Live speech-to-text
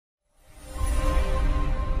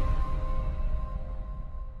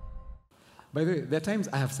By the way, there are times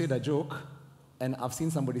I have said a joke, and I've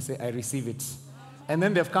seen somebody say, I receive it. And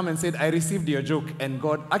then they've come and said, I received your joke, and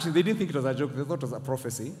God, actually they didn't think it was a joke, they thought it was a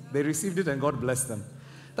prophecy. They received it and God blessed them.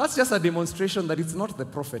 That's just a demonstration that it's not the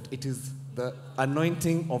prophet, it is the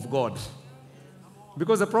anointing of God.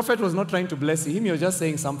 Because the prophet was not trying to bless you, he was just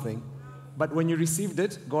saying something. But when you received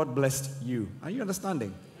it, God blessed you. Are you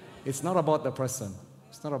understanding? It's not about the person.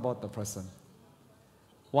 It's not about the person.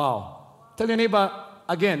 Wow. Tell your neighbor,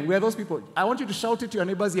 again, we are those people. I want you to shout it to your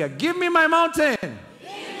neighbor's ear. Give me my mountain.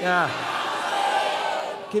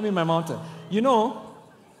 Give me my mountain. You know,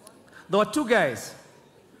 there were two guys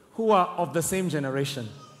who are of the same generation.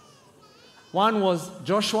 One was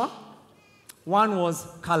Joshua. One was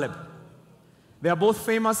Caleb. They are both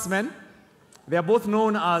famous men. They are both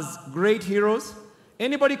known as great heroes.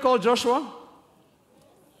 Anybody called Joshua?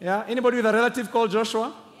 Yeah? Anybody with a relative called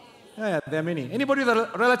Joshua? Yeah, there are many. Anybody with a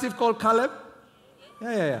relative called Caleb?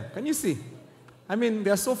 Yeah. Can you see? I mean,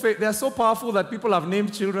 they are so powerful that people have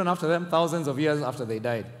named children after them thousands of years after they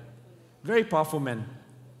died. Very powerful men.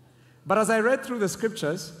 But as I read through the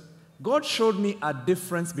scriptures, God showed me a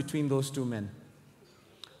difference between those two men.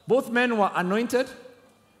 Both men were anointed.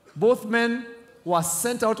 Both men were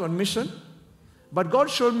sent out on mission. But God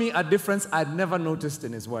showed me a difference I'd never noticed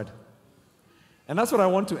in His Word. And that's what I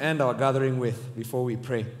want to end our gathering with before we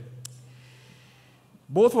pray.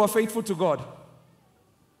 Both were faithful to God.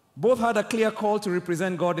 Both had a clear call to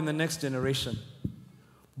represent God in the next generation.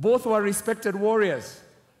 Both were respected warriors.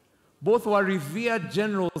 Both were revered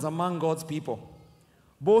generals among God's people.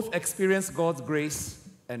 Both experienced God's grace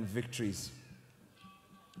and victories.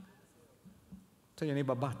 Tell your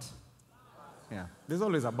neighbor, but. Yeah, there's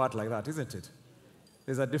always a but like that, isn't it?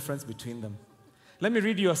 There's a difference between them. Let me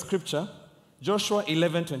read you a scripture. Joshua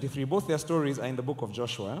 11:23. Both their stories are in the book of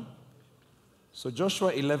Joshua. So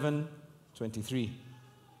Joshua 11:23.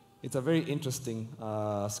 It's a very interesting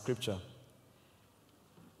scripture.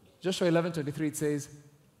 Joshua 11:23, it says,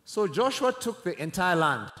 so Joshua took the entire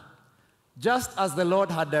land, just as the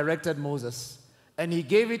Lord had directed Moses, and he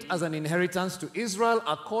gave it as an inheritance to Israel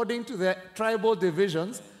according to their tribal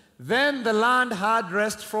divisions. Then the land had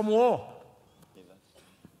rest from war.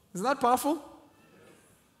 Isn't that powerful?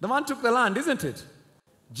 The man took the land, isn't it?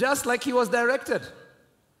 Just like he was directed.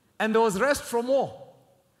 And there was rest from war.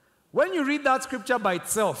 When you read that scripture by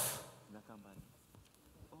itself,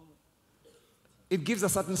 it gives a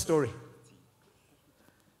certain story.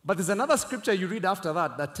 But there's another scripture you read after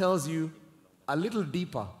that that tells you a little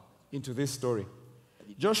deeper into this story.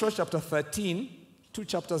 Joshua chapter 13, 2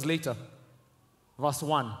 chapters later, verse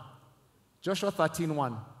 1. Joshua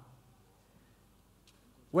 13:1.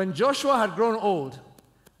 When Joshua had grown old,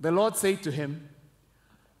 the Lord said to him,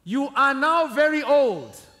 you are now very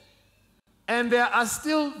old, and there are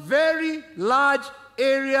still very large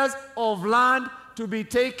areas of land to be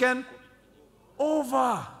taken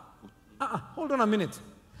over. Hold on a minute.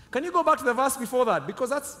 Can you go back to the verse before that? Because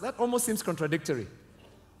that almost seems contradictory.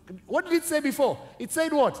 What did it say before? It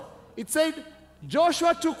said what? It said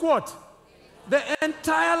Joshua took what? The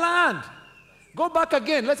entire land. Go back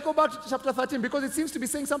again. Let's go back to chapter 13 because it seems to be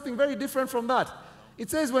saying something very different from that. It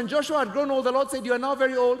says when Joshua had grown old, the Lord said, you are now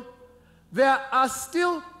very old. There are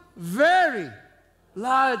still very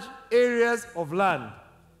large areas of land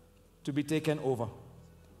to be taken over.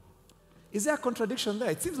 Is there a contradiction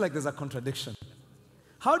there? It seems like there's a contradiction.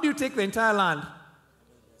 How do you take the entire land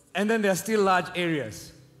and then there are still large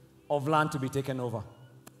areas of land to be taken over?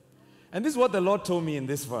 And this is what the Lord told me in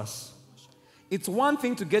this verse. It's one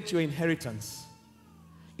thing to get your inheritance.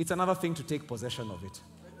 It's another thing to take possession of it.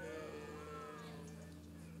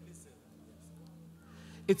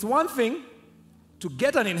 It's one thing to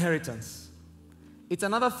get an inheritance. It's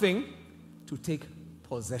another thing to take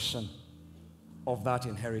possession of that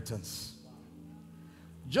inheritance.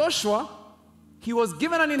 Joshua, he was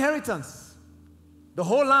given an inheritance, the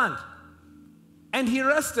whole land, and he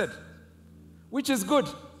rested, which is good.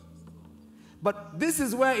 But this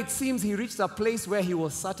is where it seems he reached a place where he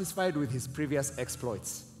was satisfied with his previous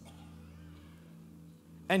exploits.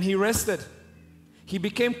 And he rested. He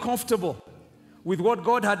became comfortable with what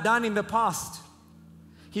God had done in the past.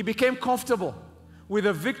 He became comfortable with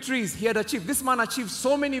the victories he had achieved. This man achieved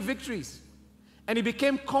so many victories. And he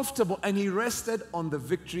became comfortable and he rested on the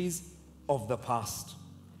victories of the past.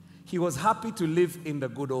 He was happy to live in the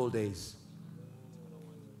good old days.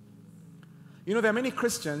 You know, there are many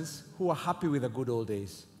Christians who are happy with the good old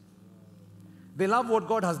days. They love what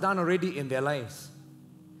God has done already in their lives.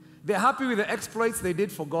 They're happy with the exploits they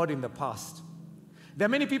did for God in the past. There are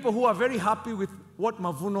many people who are very happy with what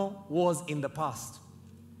Mavuno was in the past.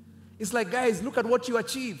 It's like, guys, look at what you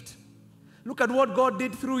achieved. Look at what God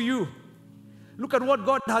did through you. Look at what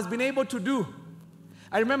God has been able to do.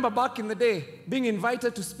 I remember back in the day being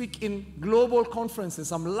invited to speak in global conferences,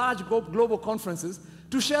 some large global conferences,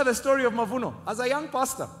 to share the story of Mavuno as a young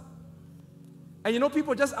pastor. And you know,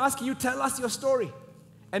 people just asking you, tell us your story.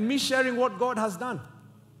 And me sharing what God has done.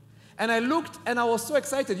 And I looked and I was so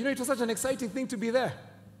excited. You know, it was such an exciting thing to be there.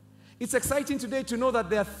 It's exciting today to know that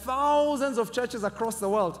there are thousands of churches across the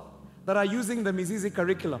world that are using the Mizizi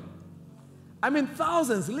curriculum. I mean,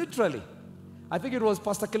 thousands, literally. I think it was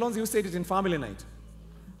Pastor Kilonzi who said it in Family Night.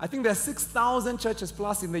 I think there are 6,000 churches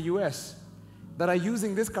plus in the US that are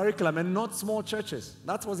using this curriculum, and not small churches.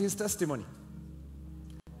 That was his testimony.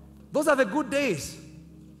 Those are the good days.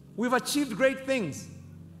 We've achieved great things.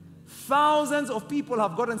 Thousands of people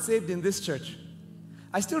have gotten saved in this church.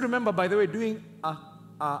 I still remember, by the way, doing an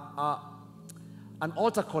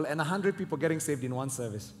altar call and 100 people getting saved in one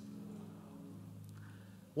service.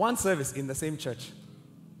 One service in the same church.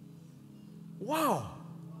 Wow.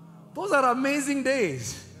 Those are amazing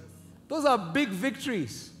days. Those are big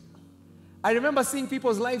victories. I remember seeing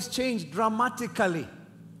people's lives change dramatically.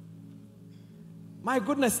 My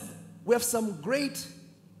goodness, we have some great,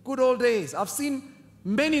 good old days. I've seen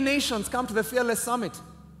many nations come to the Fearless Summit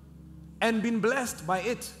and been blessed by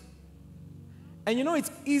it. And you know,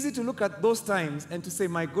 it's easy to look at those times and to say,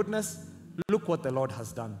 my goodness, look what the Lord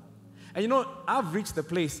has done. And you know, I've reached the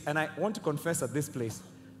place, and I want to confess at this place,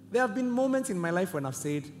 there have been moments in my life when I've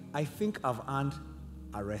said, I think I've earned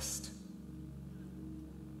a rest.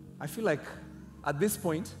 I feel like at this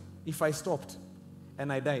point, if I stopped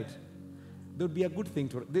and I died, there would be a good thing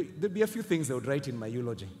to, there'd be a few things they would write in my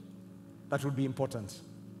eulogy that would be important.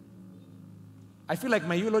 I feel like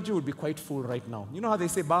my eulogy would be quite full right now. You know how they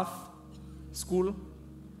say birth, school?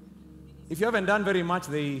 If you haven't done very much,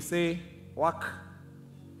 they say work,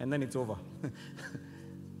 and then it's over.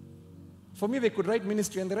 For me, they could write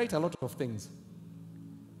ministry, and they write a lot of things.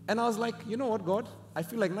 And I was like, you know what, God? I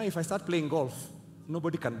feel like now if I start playing golf,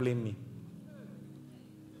 nobody can blame me.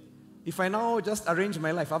 If I now just arrange my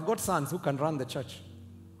life, I've got sons who can run the church.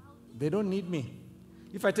 They don't need me.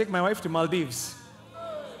 If I take my wife to Maldives,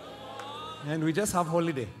 and we just have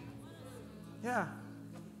holiday, yeah,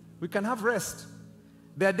 we can have rest.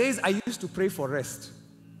 There are days I used to pray for rest.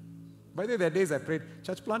 By the way, there are days I prayed,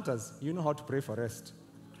 church planters, you know how to pray for rest.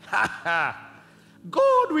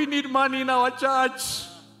 God, we need money in our church.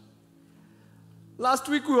 Last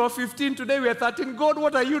week we were 15, today we are 13. God,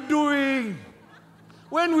 what are you doing?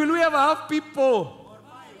 When will we ever have people?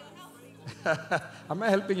 Am I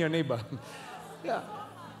helping your neighbor? Yeah.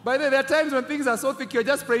 By the way, there are times when things are so thick, you're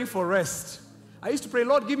just praying for rest. I used to pray,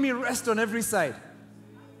 Lord, give me rest on every side.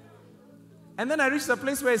 And then I reached a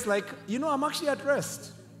place where it's like, you know, I'm actually at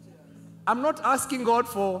rest. I'm not asking God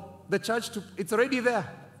for the church to, it's already there.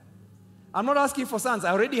 I'm not asking for sons,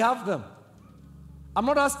 I already have them. I'm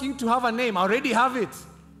not asking to have a name, I already have it.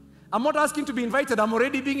 I'm not asking to be invited, I'm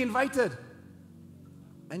already being invited.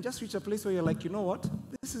 And just reach a place where you're like, you know what?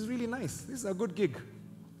 This is really nice. This is a good gig.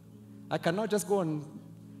 I can now just go on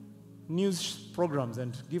news programs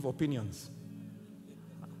and give opinions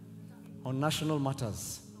on national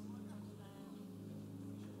matters,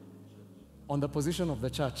 on the position of the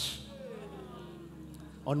church,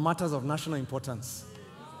 on matters of national importance.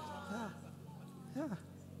 Yeah.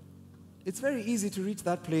 It's very easy to reach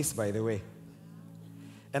that place, by the way.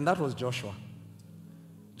 And that was Joshua.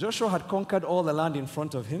 Joshua had conquered all the land in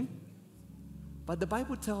front of him. But the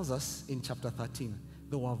Bible tells us in chapter 13,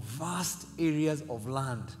 there were vast areas of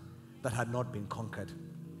land that had not been conquered,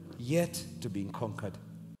 yet to be conquered.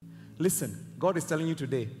 Listen, God is telling you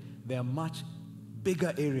today, there are much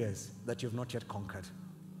bigger areas that you've not yet conquered.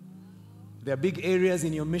 There are big areas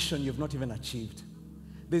in your mission you've not even achieved.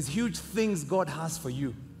 There's huge things God has for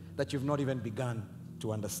you that you've not even begun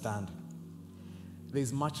to understand.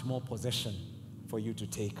 There's much more possession for you to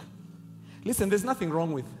take. Listen, there's nothing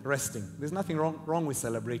wrong with resting. There's nothing wrong with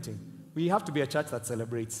celebrating. We have to be a church that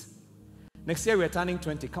celebrates. Next year we're turning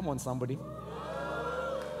 20. Come on, somebody.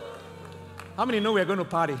 How many know we're going to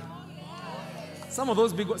party? Some of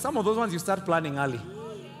those ones you start planning early.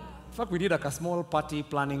 In fact, we did like a small party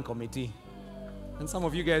planning committee. And some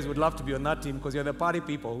of you guys would love to be on that team because you're the party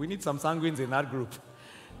people. We need some sanguines in that group.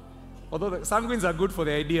 Although the sanguines are good for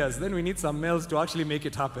the ideas, then we need some males to actually make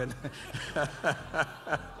it happen.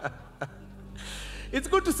 It's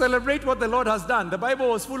good to celebrate what the Lord has done. The Bible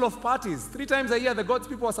was full of parties. 3 times a year, the God's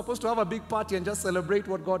people were supposed to have a big party and just celebrate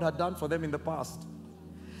what God had done for them in the past.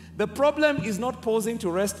 The problem is not pausing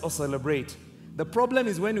to rest or celebrate. The problem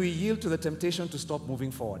is when we yield to the temptation to stop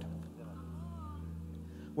moving forward.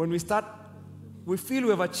 When we feel we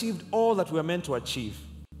have achieved all that we are meant to achieve.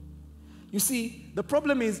 You see, the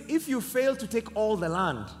problem is if you fail to take all the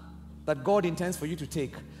land that God intends for you to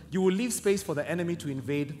take, you will leave space for the enemy to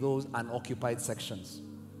invade those unoccupied sections.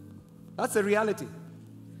 That's the reality.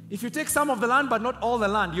 If you take some of the land but not all the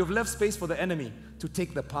land, you've left space for the enemy to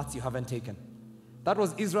take the parts you haven't taken. That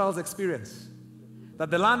was Israel's experience.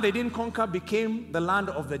 That the land they didn't conquer became the land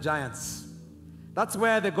of the giants. That's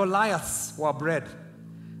where the Goliaths were bred.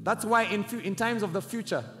 That's why in times of the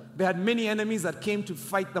future, they had many enemies that came to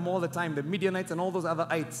fight them all the time, the Midianites and all those other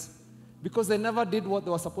ites, because they never did what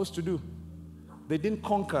they were supposed to do. They didn't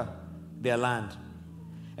conquer their land.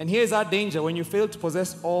 And here's our danger when you fail to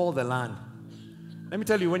possess all the land. Let me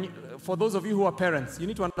tell you, for those of you who are parents, you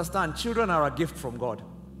need to understand children are a gift from God,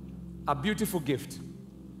 a beautiful gift.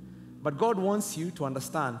 But God wants you to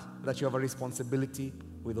understand that you have a responsibility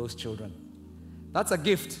with those children. That's a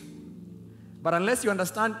gift. But unless you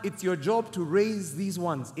understand it's your job to raise these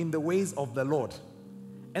ones in the ways of the Lord,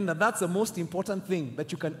 and that's the most important thing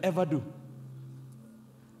that you can ever do,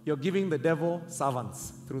 you're giving the devil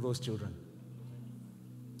servants through those children.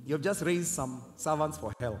 You've just raised some servants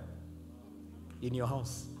for hell in your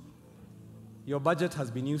house. Your budget has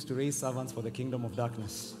been used to raise servants for the kingdom of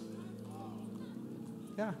darkness.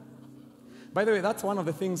 Yeah. By the way, that's one of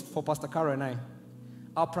the things for Pastor Caro and I.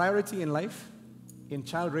 Our priority in life, in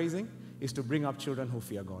child raising, is to bring up children who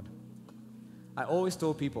fear God. I always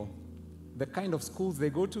told people, the kind of schools they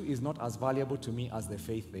go to is not as valuable to me as the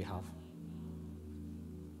faith they have.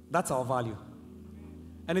 That's our value.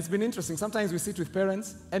 And it's been interesting. Sometimes we sit with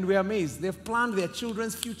parents and we're amazed. They've planned their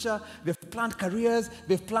children's future. They've planned careers.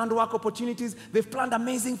 They've planned work opportunities. They've planned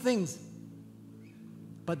amazing things.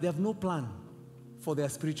 But they have no plan for their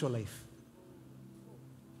spiritual life.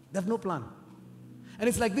 They have no plan. And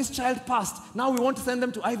it's like this child passed. Now we want to send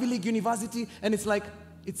them to Ivy League University. And it's like,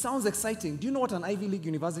 it sounds exciting. Do you know what an Ivy League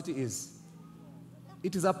University is?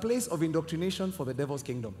 It is a place of indoctrination for the devil's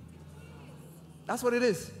kingdom. That's what it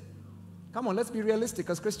is. Come on, let's be realistic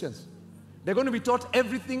as Christians. They're going to be taught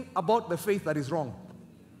everything about the faith that is wrong.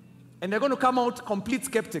 And they're going to come out complete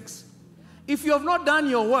skeptics. If you have not done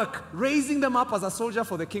your work, raising them up as a soldier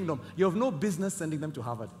for the kingdom, you have no business sending them to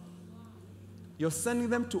Harvard. You're sending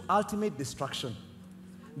them to ultimate destruction.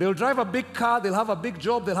 They'll drive a big car, they'll have a big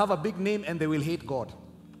job, they'll have a big name, and they will hate God.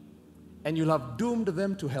 And you'll have doomed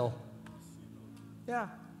them to hell. Yeah.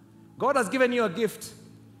 God has given you a gift,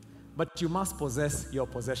 but you must possess your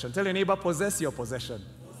possession. Tell your neighbor, possess your possession.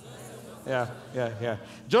 Yeah.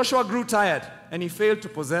 Joshua grew tired, and he failed to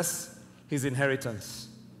possess his inheritance.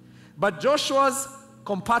 But Joshua's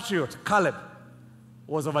compatriot, Caleb,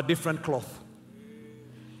 was of a different cloth.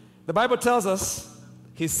 The Bible tells us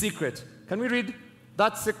his secret. Can we read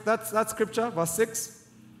that scripture, verse 6?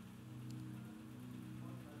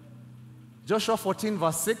 Joshua 14,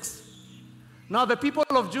 verse 6. Now the people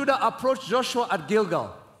of Judah approached Joshua at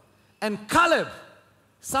Gilgal, and Caleb,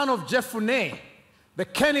 son of Jephunneh, the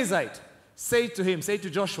Kenizzite, said to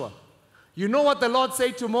Joshua, you know what the Lord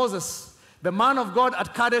said to Moses, the man of God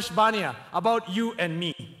at Kadesh Barnea, about you and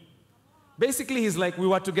me. Basically, he's like, we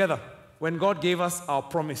were together when God gave us our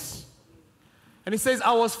promise. And he says,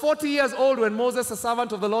 I was 40 years old when Moses, a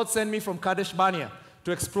servant of the Lord, sent me from Kadesh Barnea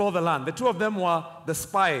to explore the land. The two of them were the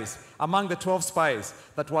spies, among the 12 spies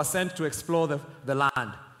that were sent to explore the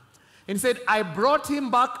land. And he said, I brought him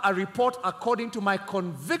back a report according to my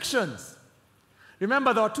convictions.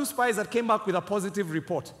 Remember, there were 2 spies that came back with a positive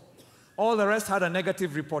report. All the rest had a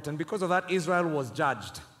negative report, and because of that, Israel was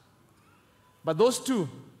judged. But those 2,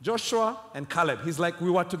 Joshua and Caleb, he's like, we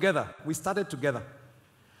were together. We started together.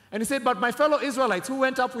 And he said, but my fellow Israelites who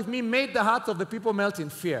went up with me made the hearts of the people melt in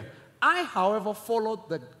fear. I, however, followed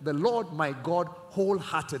the Lord my God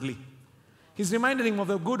wholeheartedly. He's reminding him of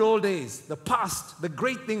the good old days, the past, the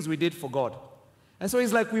great things we did for God. And so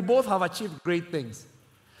he's like, we both have achieved great things.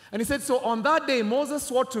 And he said, so on that day, Moses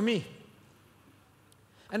swore to me.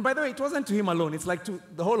 And by the way, it wasn't to him alone. It's like to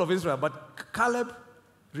the whole of Israel. But Caleb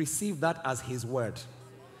received that as his word.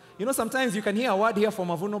 You know, sometimes you can hear a word here from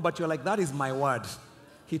Avuno, but you're like, that is my word.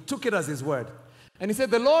 He took it as his word. And he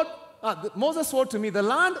said, Moses swore to me, the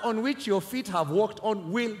land on which your feet have walked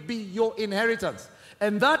on will be your inheritance,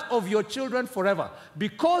 and that of your children forever,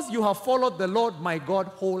 because you have followed the Lord my God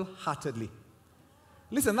wholeheartedly.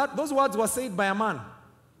 Listen, those words were said by a man.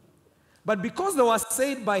 But because they were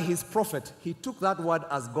said by his prophet, he took that word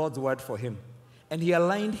as God's word for him. And he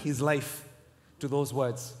aligned his life to those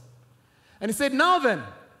words. And he said, now then,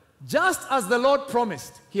 just as the Lord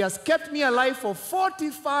promised, he has kept me alive for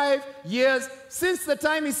 45 years since the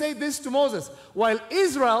time he said this to Moses, while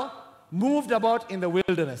Israel moved about in the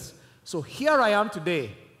wilderness. So here I am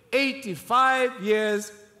today, 85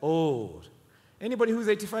 years old. Anybody who's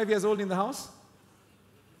 85 years old in the house?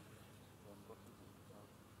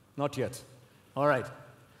 Not yet. All right.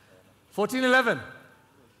 14:11.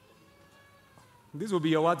 This will be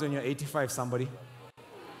your words when you're 85, somebody.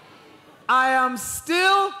 I am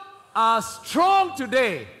still as strong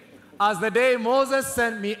today as the day Moses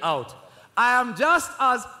sent me out. I am just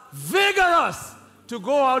as vigorous to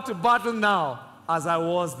go out to battle now as I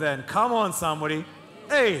was then. Come on, somebody.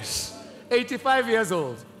 Hey, 85 years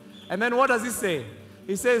old. And then what does he say?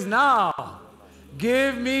 He says, now,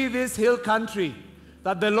 give me this hill country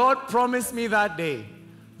that the Lord promised me that day.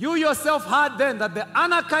 You yourself heard then that the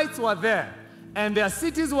Anakites were there, and their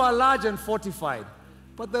cities were large and fortified.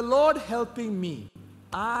 But the Lord helping me,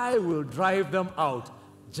 I will drive them out,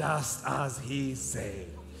 just as he said.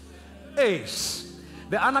 Eish.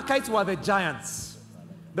 The Anakites were the giants,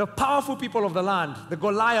 the powerful people of the land, the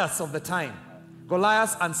Goliaths of the time,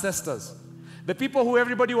 Goliath's ancestors, the people who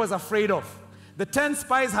everybody was afraid of. The 10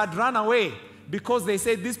 spies had run away because they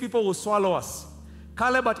said, these people will swallow us.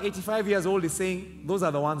 Caleb at 85 years old is saying, those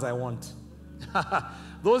are the ones I want.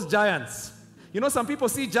 Those giants. You know, some people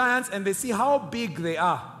see giants and they see how big they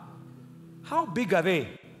are. How big are they?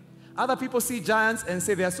 Other people see giants and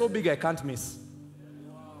say, they are so big I can't miss.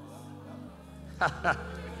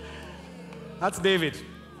 That's David.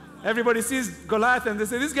 Everybody sees Goliath and they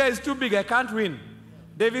say, this guy is too big, I can't win.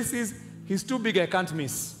 David says, he's too big, I can't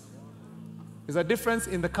miss. There's a difference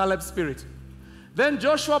in the Caleb spirit. Then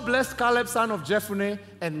Joshua blessed Caleb, son of Jephunneh,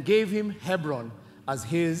 and gave him Hebron as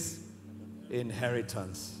his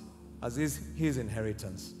inheritance. As his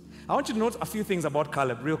inheritance. I want you to note a few things about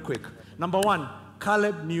Caleb real quick. Number one,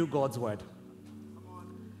 Caleb knew God's word.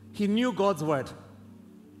 He knew God's word.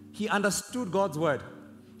 He understood God's word.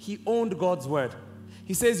 He owned God's word.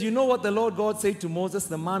 He says, you know what the Lord God said to Moses,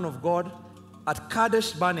 the man of God, at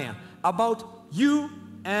Kadesh Barnea, about you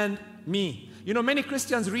and me. You know, many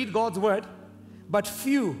Christians read God's word, but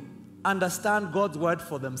few understand God's word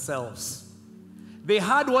for themselves. They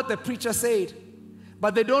heard what the preacher said,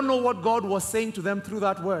 but they don't know what God was saying to them through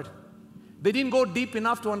that word. They didn't go deep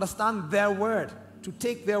enough to understand their word, to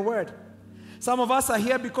take their word. Some of us are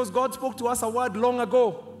here because God spoke to us a word long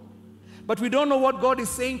ago, but we don't know what God is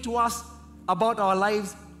saying to us about our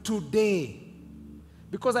lives today.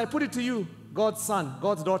 Because I put it to you, God's son,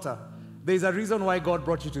 God's daughter, there's a reason why God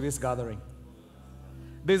brought you to this gathering.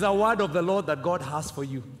 There's a word of the Lord that God has for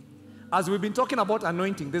you. As we've been talking about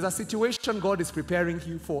anointing, there's a situation God is preparing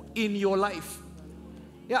you for in your life.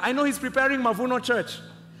 Yeah, I know he's preparing Mavuno Church,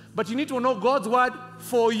 but you need to know God's word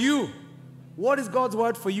for you. What is God's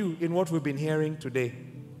word for you in what we've been hearing today?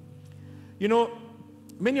 You know,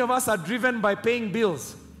 many of us are driven by paying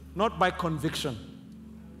bills, not by conviction.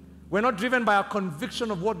 We're not driven by a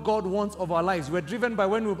conviction of what God wants of our lives. We're driven by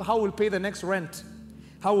how we'll pay the next rent,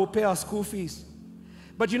 how we'll pay our school fees.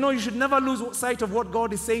 But you know, you should never lose sight of what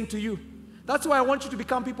God is saying to you. That's why I want you to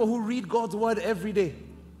become people who read God's word every day.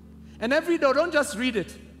 And every day, don't just read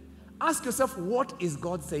it. Ask yourself, what is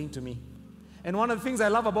God saying to me? And one of the things I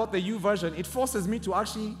love about the U version, it forces me to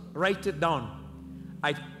actually write it down.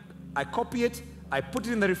 I copy it, I put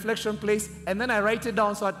it in the reflection place, and then I write it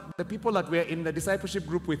down so that the people that we're in the discipleship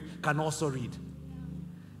group with can also read.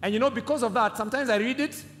 And you know, because of that, sometimes I read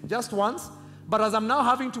it just once, but as I'm now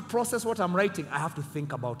having to process what I'm writing, I have to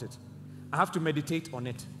think about it. I have to meditate on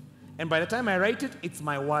it. And by the time I write it, it's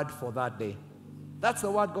my word for that day. That's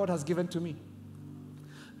the word God has given to me.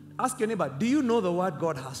 Ask your neighbor, do you know the word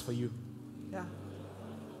God has for you? Yeah.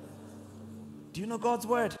 Do you know God's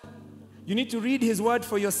word? You need to read his word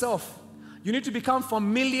for yourself. You need to become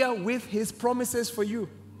familiar with his promises for you.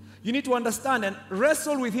 You need to understand and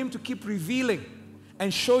wrestle with him to keep revealing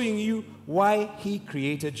and showing you why he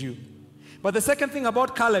created you. But the second thing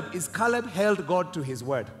about Caleb is Caleb held God to his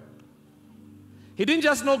word. He didn't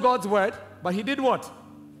just know God's word, but he did what?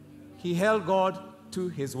 He held God to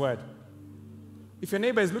his word. If your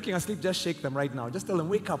neighbor is looking asleep, just shake them right now. Just tell them,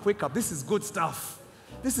 wake up, wake up. This is good stuff.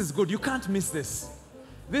 This is good. You can't miss this.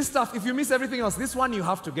 This stuff, if you miss everything else, this one you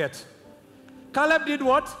have to get. Caleb did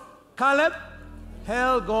what? Caleb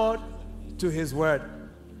held God to his word.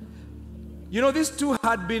 You know, these two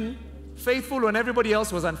had been faithful when everybody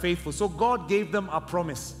else was unfaithful. So God gave them a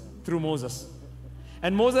promise through Moses.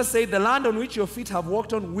 And Moses said, the land on which your feet have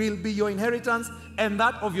walked on will be your inheritance and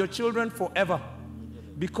that of your children forever,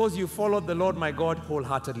 because you followed the Lord my God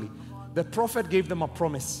wholeheartedly. The prophet gave them a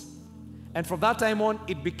promise. And from that time on,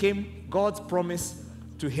 it became God's promise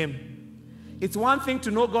to him. It's one thing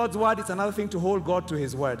to know God's word, it's another thing to hold God to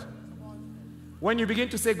his word. When you begin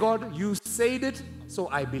to say, God, you said it, so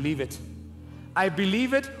I believe it. I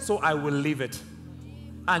believe it, so I will live it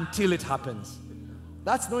until it happens.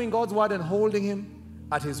 That's knowing God's word and holding him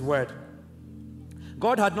at his word.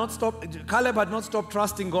 Caleb had not stopped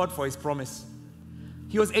trusting God for his promise.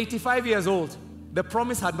 He was 85 years old. The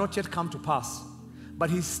promise had not yet come to pass, but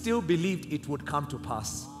he still believed it would come to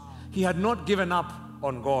pass. He had not given up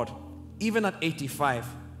on God, even at 85.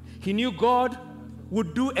 He knew God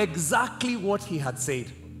would do exactly what he had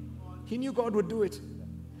said. He knew God would do it.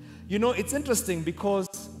 You know, it's interesting because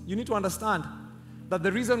you need to understand that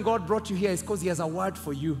the reason God brought you here is because he has a word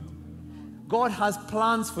for you. God has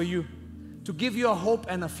plans for you to give you a hope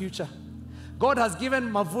and a future. God has given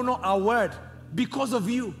Mavuno a word because of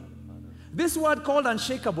you. This word called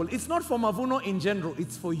unshakable, it's not for Mavuno in general,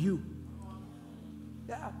 it's for you.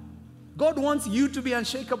 Yeah. God wants you to be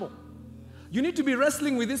unshakable. You need to be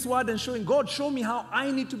wrestling with this word and showing, God, show me how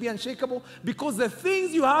I need to be unshakable, because the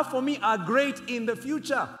things you have for me are great in the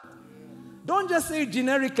future. Don't just say it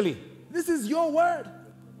generically. This is your word.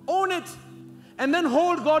 Own it. And then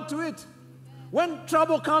hold God to it. When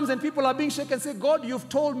trouble comes and people are being shaken, say, God, you've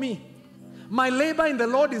told me. My labor in the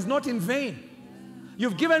Lord is not in vain.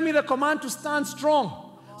 You've given me the command to stand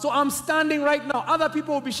strong. So I'm standing right now. Other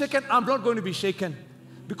people will be shaken. I'm not going to be shaken.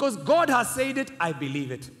 Because God has said it, I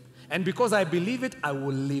believe it. And because I believe it, I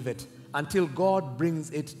will live it until God brings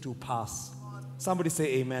it to pass. Somebody say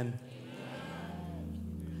amen.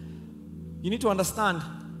 You need to understand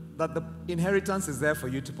that the inheritance is there for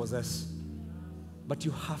you to possess. But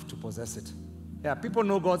you have to possess it. Yeah, people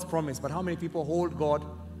know God's promise, but how many people hold God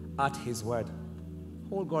at his word?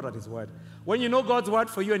 Hold God at his word. When you know God's word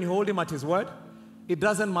for you and you hold him at his word, it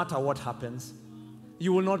doesn't matter what happens.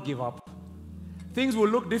 You will not give up. Things will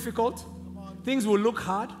look difficult. Things will look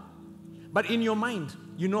hard. But in your mind,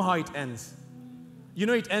 you know how it ends. You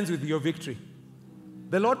know it ends with your victory.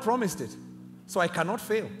 The Lord promised it, so I cannot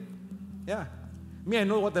fail. Yeah. Me, I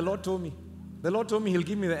know what the Lord told me. The Lord told me he'll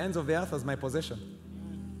give me the ends of the earth as my possession.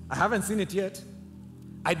 I haven't seen it yet.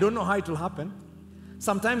 I don't know how it will happen.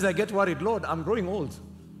 Sometimes I get worried, Lord, I'm growing old.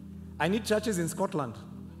 I need churches in Scotland.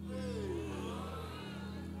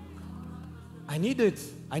 I need it.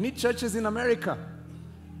 I need churches in America.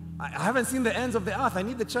 I haven't seen the ends of the earth. I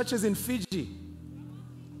need the churches in Fiji.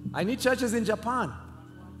 I need churches in Japan.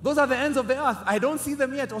 Those are the ends of the earth. I don't see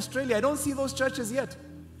them yet. Australia, I don't see those churches yet.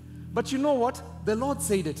 But you know what? The Lord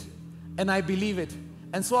said it, and I believe it.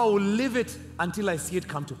 And so I will live it until I see it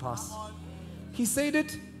come to pass. He said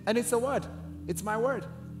it, and it's a word. It's my word.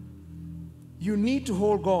 You need to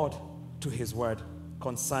hold God to his word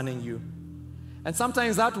concerning you. And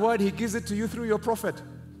sometimes that word, he gives it to you through your prophet.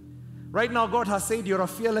 Right now, God has said you're a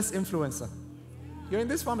fearless influencer. You're in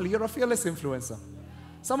this family, you're a fearless influencer.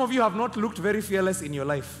 Some of you have not looked very fearless in your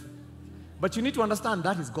life. But you need to understand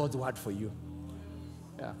that is God's word for you.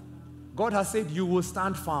 Yeah. God has said you will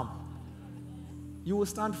stand firm. You will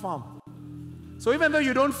stand firm. So even though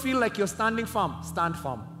you don't feel like you're standing firm, stand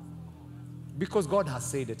firm. Because God has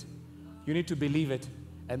said it. You need to believe it,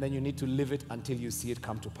 and then you need to live it until you see it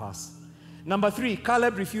come to pass. Number 3,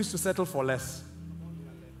 Caleb refused to settle for less.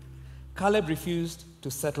 Caleb refused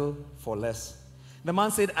to settle for less. The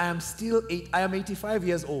man said, I am 85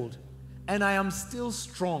 years old, and I am still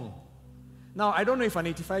strong. Now, I don't know if an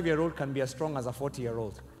 85-year-old can be as strong as a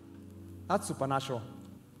 40-year-old. That's supernatural.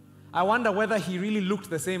 I wonder whether he really looked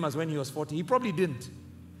the same as when he was 40. He probably didn't.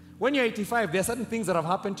 When you're 85, there are certain things that have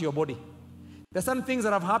happened to your body. There are certain things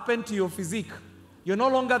that have happened to your physique. You're no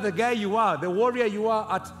longer the guy you are, the warrior you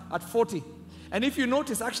are at 40. And if you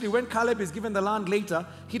notice, actually, when Caleb is given the land later,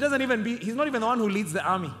 he's not even the one who leads the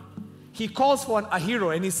army. He calls for a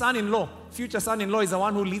hero, and his son-in-law, future son-in-law, is the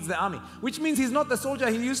one who leads the army, which means he's not the soldier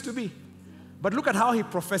he used to be. But look at how he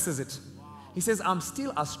professes it. He says, I'm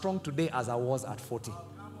still as strong today as I was at 40.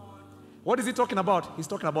 What is he talking about? He's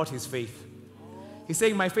talking about his faith. He's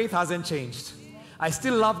saying, my faith hasn't changed. I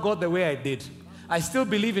still love God the way I did. I still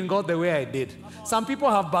believe in God the way I did. Some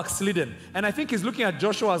people have backslidden, and I think he's looking at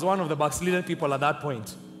Joshua as one of the backslidden people at that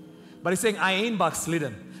point. But he's saying, I ain't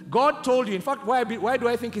backslidden. God told you. In fact, why do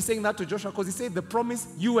I think he's saying that to Joshua? Because he said the promise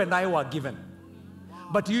you and I were given.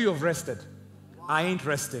 But you have rested. I ain't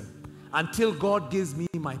resting until God gives me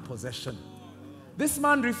my possession. This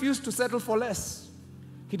man refused to settle for less.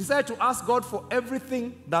 He decided to ask God for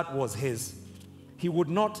everything that was his. He would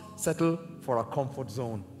not settle for a comfort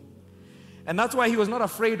zone. And that's why he was not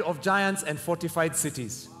afraid of giants and fortified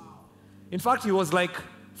cities. In fact, he was like,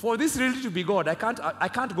 for this really to be God, I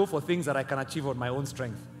can't go for things that I can achieve on my own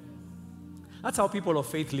strength. That's how people of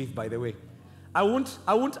faith live, by the way. I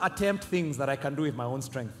won't attempt things that I can do with my own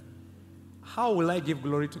strength. How will I give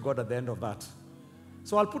glory to God at the end of that?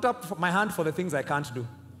 So I'll put up my hand for the things I can't do.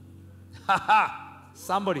 Ha ha!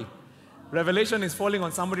 Somebody. Revelation is falling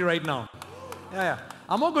on somebody right now. Yeah.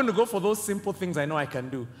 I'm not going to go for those simple things I know I can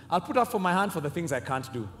do. I'll put up my hand for the things I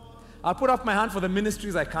can't do. I'll put up my hand for the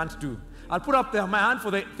ministries I can't do. I'll put up my hand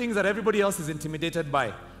for the things that everybody else is intimidated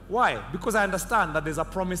by. Why? Because I understand that there's a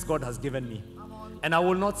promise God has given me. And I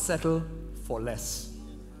will not settle for less.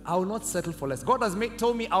 I will not settle for less. God has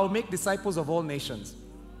told me I will make disciples of all nations.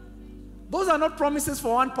 Those are not promises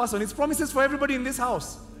for one person. It's promises for everybody in this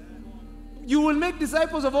house. You will make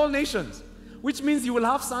disciples of all nations, which means you will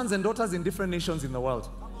have sons and daughters in different nations in the world.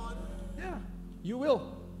 Yeah, you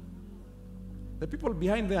will. The people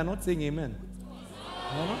behind there are not saying amen.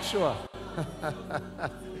 I'm not sure.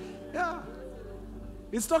 Yeah.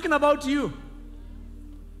 It's talking about you.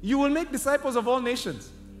 You will make disciples of all nations.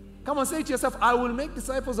 Come on, say it to yourself, I will make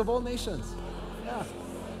disciples of all nations. Yeah.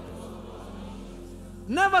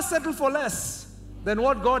 Never settle for less than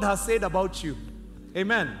what God has said about you.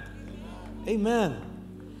 Amen. Amen.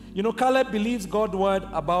 You know, Caleb believes God's word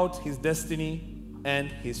about his destiny and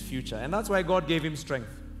his future. And that's why God gave him strength.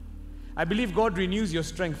 I believe God renews your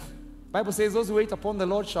strength. The Bible says those who wait upon the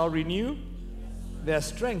Lord shall renew their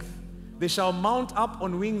strength. They shall mount up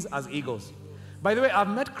on wings as eagles. By the way, I've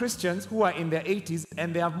met Christians who are in their 80s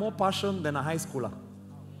and they have more passion than a high schooler.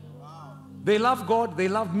 They love God, they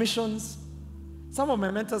love missions. Some of my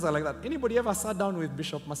mentors are like that. Anybody ever sat down with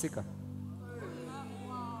Bishop Masika?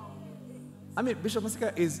 I mean, Bishop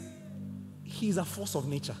Masika he's a force of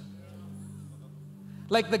nature.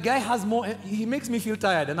 Like the guy has more, he makes me feel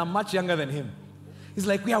tired and I'm much younger than him. He's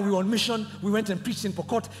like, yeah, we were on mission, we went and preached in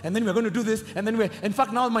Pokot, and then we're going to do this, and then in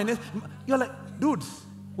fact, now you're like, dude,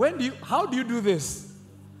 how do you do this?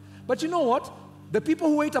 But you know what? The people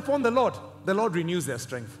who wait upon the Lord renews their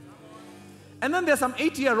strength. And then there's some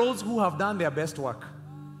 80-year-olds who have done their best work.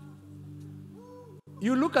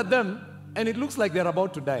 You look at them, and it looks like they're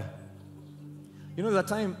about to die. You know, the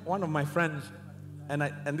time one of my friends,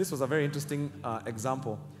 and this was a very interesting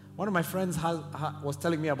example. One of my friends was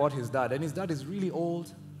telling me about his dad, and his dad is really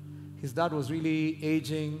old. His dad was really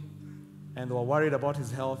aging, and they were worried about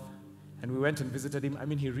his health. And we went and visited him. I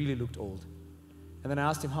mean, he really looked old. And then I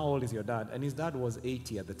asked him, how old is your dad? And his dad was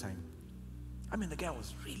 80 at the time. I mean, the guy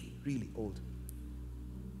was really, really old.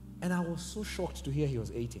 And I was so shocked to hear he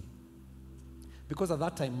was 80. Because at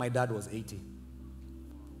that time, my dad was 80.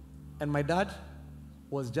 And my dad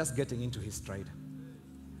was just getting into his stride.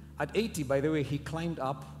 At 80, by the way, he climbed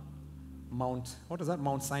up Mount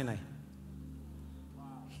Sinai.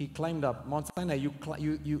 He climbed up. Mount Sinai,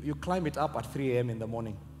 you climb it up at 3 a.m. in the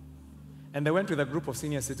morning. And they went with a group of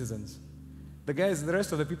senior citizens. The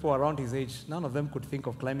rest of the people around his age, none of them could think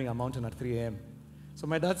of climbing a mountain at 3 a.m. So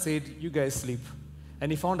my dad said, you guys sleep. And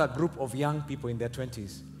he found a group of young people in their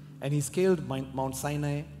 20s. And he scaled Mount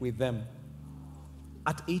Sinai with them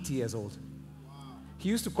at 80 years old. He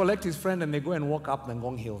used to collect his friend and they go and walk up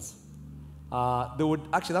Ngong Hills.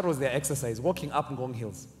 That was their exercise, walking up Ngong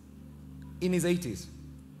Hills in his 80s.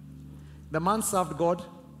 The man served God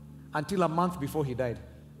until a month before he died.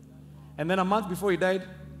 And then a month before he died,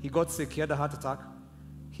 he got sick. He had a heart attack.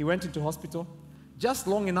 He went into hospital just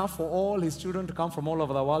long enough for all his children to come from all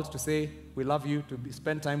over the world to say, we love you, to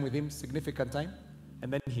spend time with him, significant time.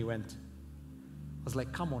 And then he went. I was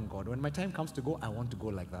like, come on, God. When my time comes to go, I want to go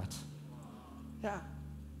like that. Yeah.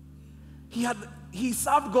 He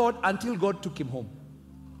served God until God took him home.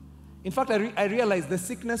 In fact, I realized the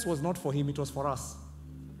sickness was not for him, it was for us.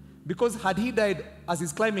 Because had he died as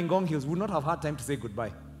he's climbing Ngong Hills, we would not have had time to say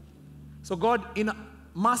goodbye. So God, in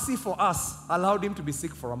mercy for us, allowed him to be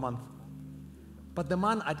sick for a month. But the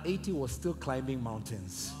man at 80 was still climbing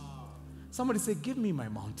mountains. Somebody say, give me my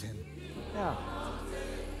mountain. Yeah.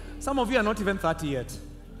 Some of you are not even 30 yet,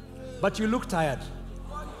 but you look tired.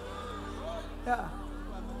 Yeah.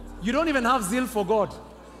 You don't even have zeal for God.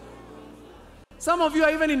 Some of you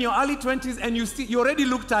are even in your early 20s and you already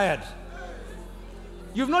look tired.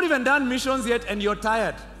 You've not even done missions yet and you're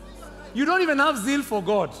tired. You don't even have zeal for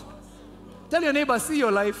God. Tell your neighbor, see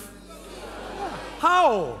your life.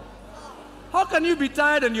 How? How can you be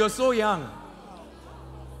tired and you're so young?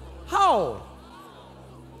 How?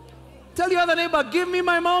 Tell your other neighbor, give me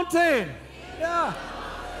my mountain. Yeah.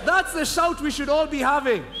 That's the shout we should all be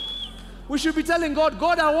having. We should be telling God,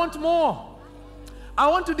 God, I want more. I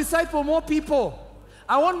want to disciple more people.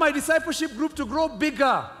 I want my discipleship group to grow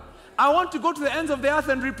bigger. I want to go to the ends of the earth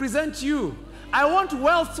and represent you. I want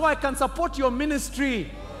wealth so I can support your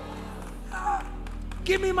ministry.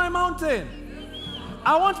 Give me my mountain.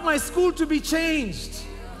 I want my school to be changed.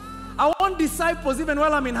 I want disciples even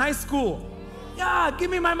while I'm in high school. Yeah, give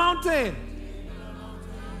me my mountain.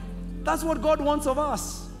 That's what God wants of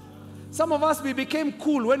us. Some of us, we became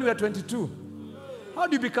cool when we were 22. How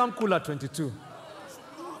do you become cool at 22?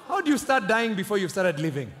 How do you start dying before you've started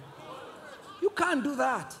living? You can't do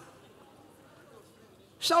that.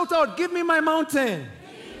 Shout out, give me my mountain.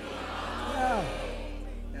 Yeah.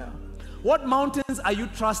 Yeah. What mountains are you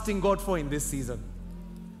trusting God for in this season?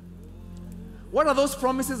 What are those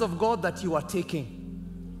promises of God that you are taking?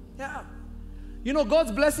 Yeah. You know,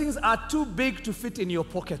 God's blessings are too big to fit in your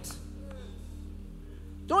pocket.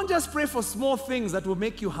 Don't just pray for small things that will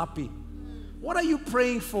make you happy. What are you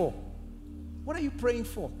praying for? What are you praying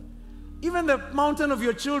for? Even the mountain of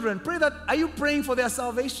your children, pray that, are you praying for their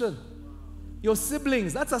salvation? Your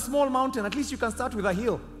siblings, that's a small mountain. At least you can start with a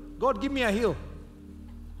hill. God, give me a hill.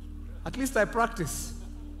 At least I practice.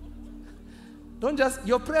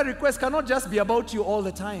 Your prayer request cannot just be about you all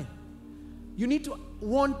the time. You need to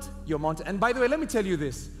want your mountain. And by the way, let me tell you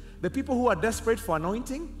this. The people who are desperate for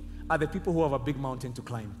anointing are the people who have a big mountain to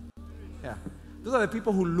climb. Yeah. Those are the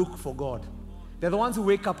people who look for God. They're the ones who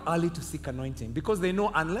wake up early to seek anointing because they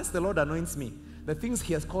know unless the Lord anoints me, the things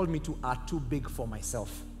He has called me to are too big for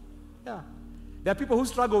myself. Yeah. There are people who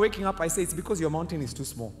struggle waking up. I say it's because your mountain is too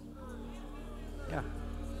small. Yeah.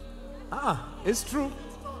 It's true.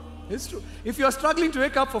 It's true. If you're struggling to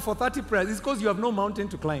wake up for 4:30 prayers, it's because you have no mountain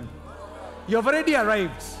to climb. You have already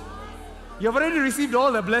arrived. You have already received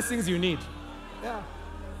all the blessings you need. Yeah.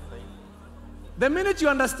 The minute you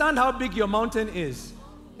understand how big your mountain is,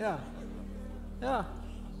 yeah.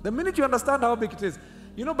 The minute you understand how big it is,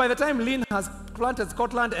 you know, by the time Lynn has planted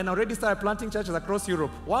Scotland and already started planting churches across Europe,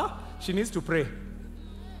 what? She needs to pray.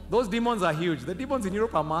 Those demons are huge. The demons in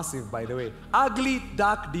Europe are massive, by the way. Ugly,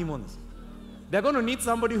 dark demons. They're going to need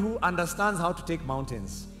somebody who understands how to take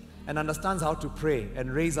mountains and understands how to pray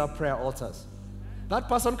and raise up prayer altars. That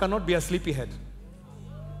person cannot be a sleepyhead.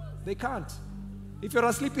 They can't. If you're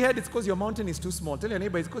a sleepyhead, it's because your mountain is too small. Tell your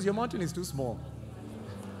neighbor, it's because your mountain is too small.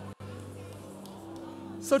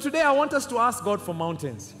 So today I want us to ask God for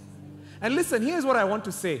mountains. And listen, here's what I want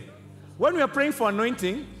to say. When we are praying for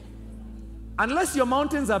anointing, unless your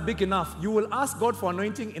mountains are big enough, you will ask God for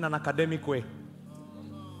anointing in an academic way.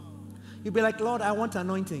 You'll be like, Lord, I want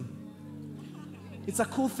anointing. It's a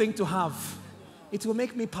cool thing to have. It will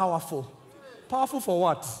make me powerful. Powerful for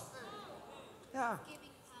what? Yeah.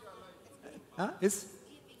 Huh? It's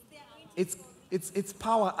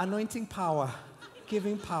power, anointing power,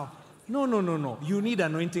 giving power. No. You need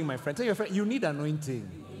anointing, my friend. Tell your friend, you need anointing.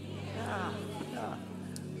 Yeah.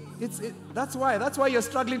 That's why you're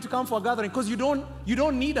struggling to come for a gathering, because you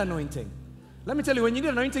don't need anointing. Let me tell you, when you need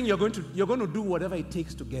anointing, you're going to do whatever it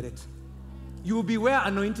takes to get it. You will be where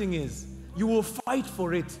anointing is. You will fight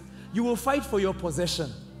for it. You will fight for your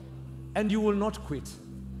possession. And you will not quit.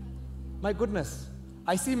 My goodness.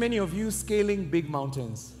 I see many of you scaling big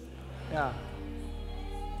mountains. Yeah.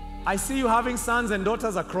 I see you having sons and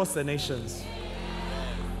daughters across the nations.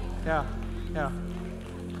 Yeah.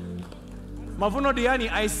 Mavuno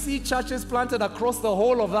Diani, I see churches planted across the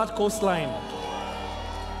whole of that coastline.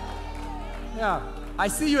 Yeah. I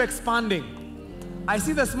see you expanding. I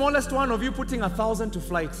see the smallest one of you putting 1,000 to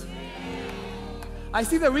flight. I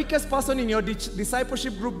see the weakest person in your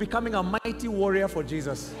discipleship group becoming a mighty warrior for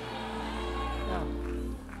Jesus. Yeah.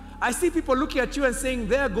 I see people looking at you and saying,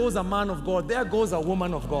 there goes a man of God, there goes a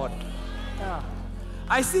woman of God. Yeah.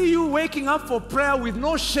 I see you waking up for prayer with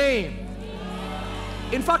no shame.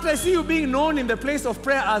 In fact, I see you being known in the place of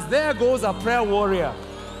prayer as there goes a prayer warrior.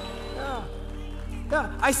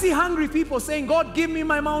 Yeah. I see hungry people saying, God, give me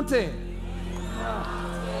my mountain.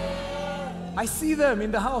 Yeah. I see them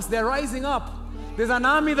in the house. They're rising up. There's an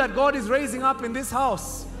army that God is raising up in this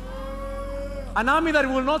house. An army that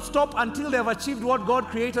will not stop until they have achieved what God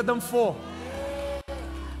created them for.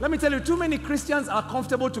 Let me tell you, too many Christians are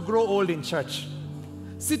comfortable to grow old in church,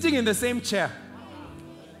 sitting in the same chair.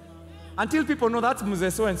 Until people know that's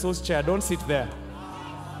Mzee so-and-so's chair, don't sit there.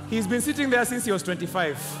 He's been sitting there since he was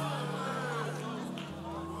 25.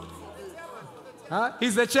 Huh?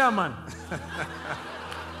 He's the chairman.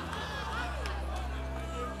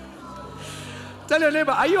 Tell your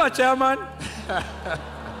neighbor, are you a chairman?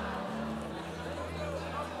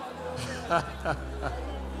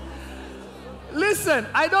 Listen,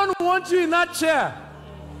 I don't want you in that chair.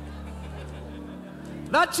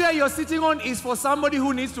 That chair you're sitting on is for somebody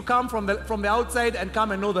who needs to come from the outside and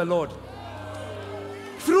come and know the Lord.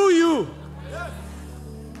 Through you.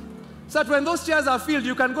 So that when those chairs are filled,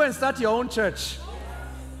 you can go and start your own church.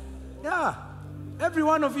 Yeah, every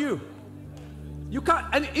one of you. You can't,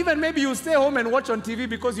 and even maybe you stay home and watch on TV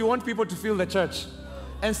because you want people to fill the church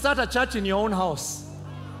and start a church in your own house.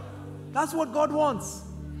 That's what God wants.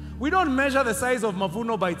 We don't measure the size of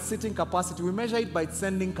Mavuno by its sitting capacity. We measure it by its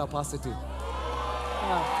sending capacity.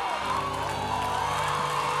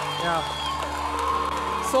 Yeah.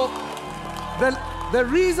 So the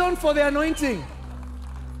reason for the anointing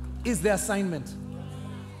is the assignment.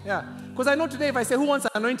 Yeah. Because I know today if I say, who wants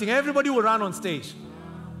anointing? Everybody will run on stage.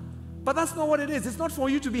 But that's not what it is. It's not for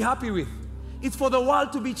you to be happy with. It's for the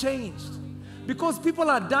world to be changed. Because people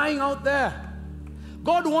are dying out there.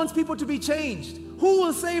 God wants people to be changed. Who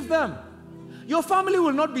will save them? Your family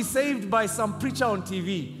will not be saved by some preacher on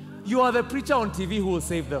TV. You are the preacher on TV who will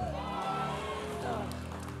save them.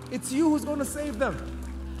 It's you who's going to save them.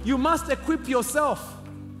 You must equip yourself.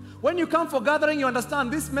 When you come for gathering, you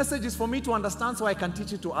understand this message is for me to understand so I can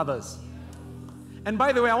teach it to others. And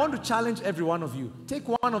by the way, I want to challenge every one of you. Take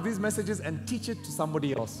one of these messages and teach it to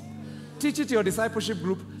somebody else. Teach it to your discipleship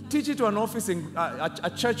group. Teach it to an office in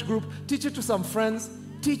a church group. Teach it to some friends.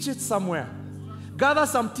 Teach it somewhere. Gather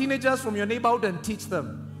some teenagers from your neighborhood and teach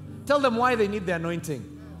them. Tell them why they need the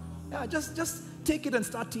anointing. Yeah, just take it and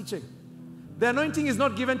start teaching. The anointing is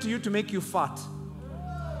not given to you to make you fat.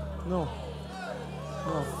 No.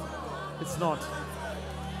 No. It's not.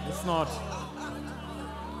 It's not.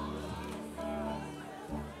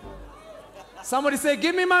 Somebody say,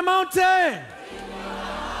 give me my mountain.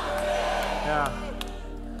 Yeah.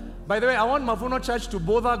 By the way, I want Mavuno Church to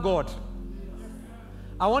bother God.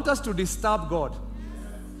 I want us to disturb God.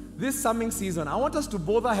 This summing season, I want us to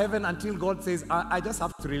bother heaven until God says, I just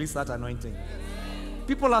have to release that anointing.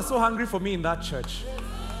 People are so hungry for me in that church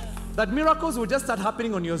that miracles will just start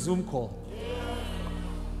happening on your Zoom call.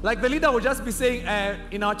 Like the leader will just be saying,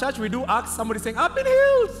 in our church we do acts, somebody saying, I've been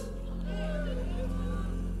healed.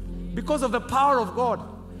 Because of the power of God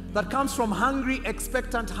that comes from hungry,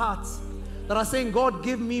 expectant hearts that are saying, God,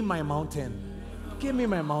 give me my mountain. Give me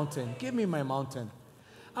my mountain. Give me my mountain.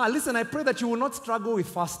 Listen, I pray that you will not struggle with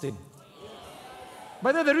fasting.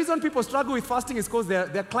 By the way, the reason people struggle with fasting is because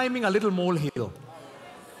they're climbing a little molehill.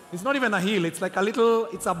 It's not even a hill, it's like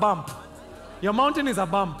it's a bump. Your mountain is a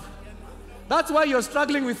bump. That's why you're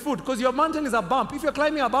struggling with food, because your mountain is a bump. If you're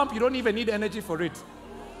climbing a bump, you don't even need energy for it.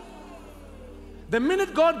 The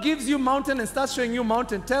minute God gives you mountain and starts showing you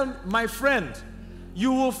mountain, tell my friend,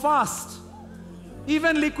 you will fast.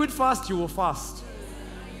 Even liquid fast, you will fast.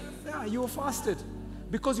 Yeah, you will fast it.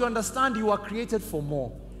 Because you understand you are created for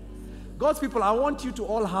more. God's people, I want you to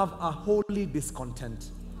all have a holy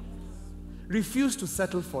discontent. Refuse to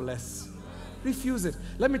settle for less. Refuse it.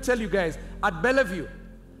 Let me tell you guys, at Bellevue,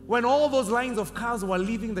 when all those lines of cars were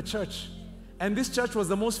leaving the church, and this church was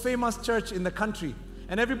the most famous church in the country,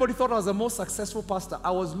 and everybody thought I was the most successful pastor,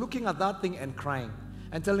 I was looking at that thing and crying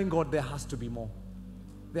and telling God, there has to be more.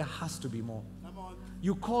 There has to be more.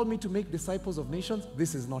 You call me to make disciples of nations,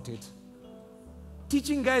 this is not it.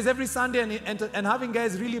 Teaching guys every Sunday and having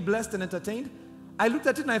guys really blessed and entertained, I looked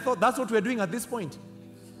at it and I thought, that's what we're doing at this point.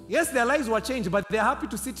 Yes, their lives were changed, but they're happy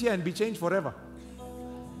to sit here and be changed forever.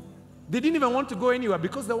 They didn't even want to go anywhere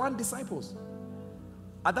because they weren't disciples.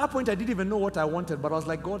 At that point, I didn't even know what I wanted, but I was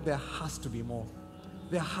like, God, there has to be more.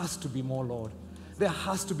 There has to be more, Lord. There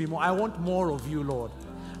has to be more. I want more of you, Lord.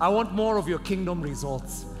 I want more of your kingdom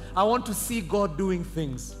results. I want to see God doing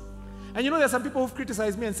things. And you know, there's some people who've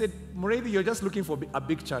criticized me and said, Muriithi, you're just looking for a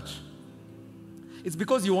big church. It's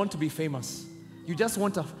because you want to be famous. You just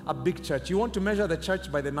want a big church. You want to measure the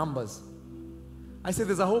church by the numbers. I said,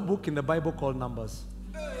 there's a whole book in the Bible called Numbers.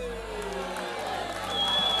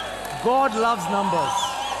 God loves numbers.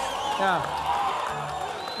 Yeah.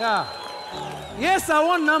 Yeah. Yes, I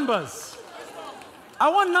want numbers. I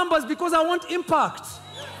want numbers because I want impact.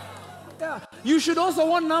 Yeah. You should also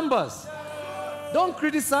want numbers. Don't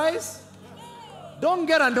criticize. Don't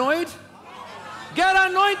get annoyed. Get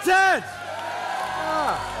anointed.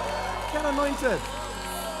 Yeah. Get anointed.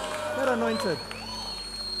 Get anointed.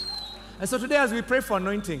 And so today as we pray for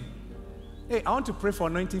anointing, hey, I want to pray for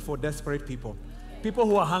anointing for desperate people. People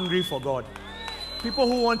who are hungry for God. People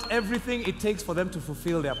who want everything it takes for them to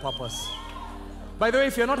fulfill their purpose. By the way,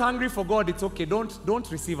 if you're not hungry for God, it's okay.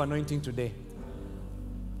 Don't receive anointing today.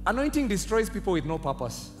 Anointing destroys people with no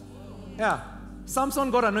purpose. Yeah.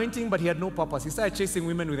 Samson got anointing, but he had no purpose. He started chasing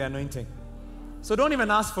women with the anointing. So don't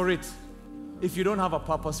even ask for it if you don't have a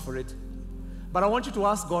purpose for it. But I want you to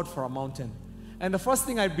ask God for a mountain. And the first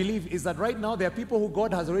thing I believe is that right now there are people who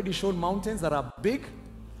God has already shown mountains that are big,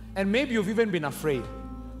 and maybe you've even been afraid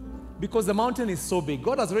because the mountain is so big.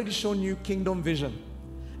 God has already shown you kingdom vision,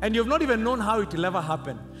 and you've not even known how it will ever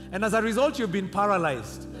happen. And as a result, you've been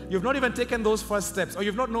paralyzed. You've not even taken those first steps, or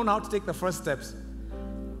you've not known how to take the first steps.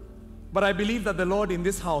 But I believe that the Lord in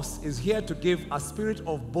this house is here to give a spirit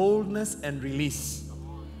of boldness and release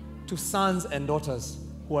to sons and daughters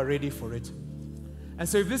who are ready for it. And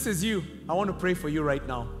so if this is you, I want to pray for you right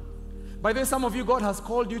now. By the way, some of you, God has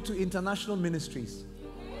called you to international ministries.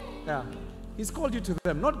 Yeah. He's called you to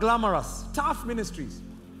them. Not glamorous, tough ministries.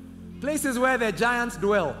 Places where the giants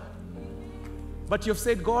dwell. But you've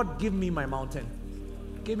said, God, give me my mountain.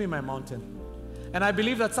 Give me my mountain. And I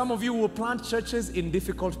believe that some of you will plant churches in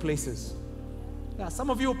difficult places. Yeah,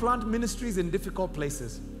 some of you will plant ministries in difficult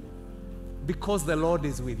places because the Lord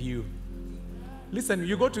is with you. Listen,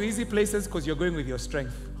 you go to easy places because you're going with your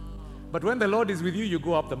strength. But when the Lord is with you, you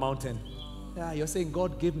go up the mountain. Yeah, you're saying,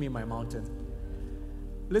 God, give me my mountain.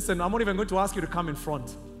 Listen, I'm not even going to ask you to come in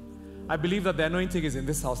front. I believe that the anointing is in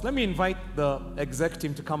this house. Let me invite the exec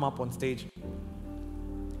team to come up on stage.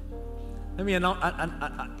 Let me announce,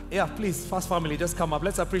 yeah, please, Fast Family, just come up.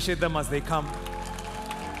 Let's appreciate them as they come.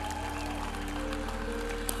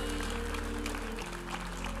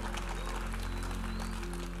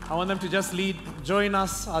 I want them to just join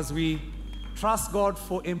us as we trust God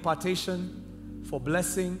for impartation, for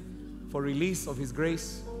blessing, for release of His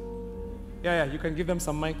grace. Yeah, you can give them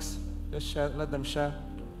some mics. Just share, let them share.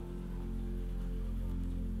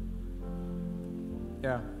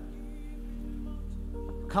 Yeah.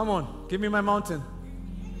 Come on, give me my mountain.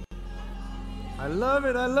 I love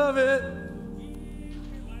it, I love it.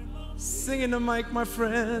 Sing in the mic, my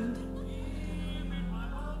friend.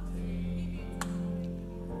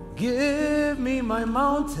 Give me my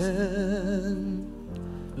mountain.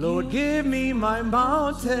 Lord, give me my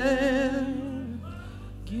mountain.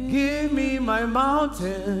 Give me my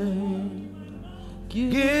mountain.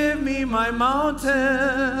 Give me my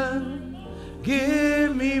mountain.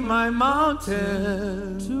 Give me my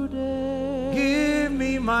mountain today. Give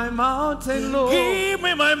me my mountain, Lord. Give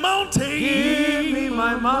me my mountain. Give me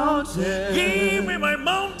my mountain. Give me my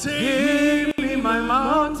mountain. Give me my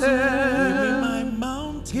mountain.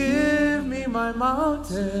 Give me my mountain. Give me my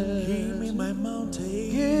mountain. Give me my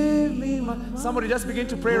mountain. Give me my... Somebody just begin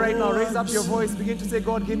to pray right now. Raise up your voice. Begin to say,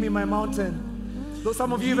 God, give me my mountain. Though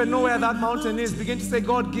some of you even know where that mountain is, begin to say,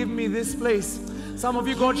 God, give me this place. Some of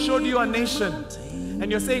you, God showed you a nation.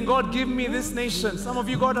 And you're saying, God, give me this nation. Some of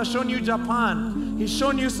you, God has shown you Japan. He's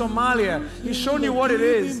shown you Somalia. He's shown you what it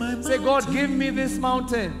is. Say, God, give me this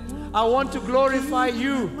mountain. I want to glorify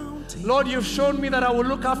you. Lord, you've shown me that I will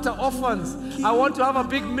look after orphans. I want to have a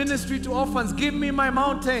big ministry to orphans. Give me my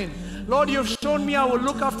mountain. Lord, you've shown me I will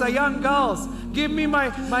look after young girls. Give me my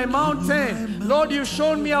mountain. Lord, you've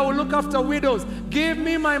shown me I will look after widows. Give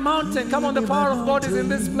me my mountain. Come on, the power of God is in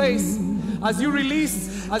this place. As you release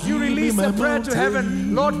a prayer to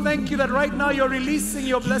heaven, Lord, thank you that right now you're releasing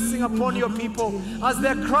your blessing upon your people. As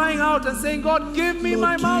they're crying out and saying, God, give me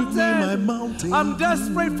my mountain. I'm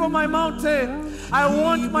desperate for my mountain. I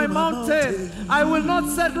want my mountain. I will not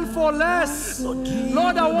settle for less.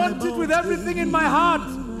 Lord, I want it with everything in my heart.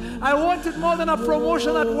 I want it more than a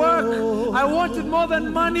promotion at work. I want it more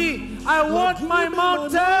than money. I want my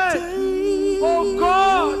mountain. Oh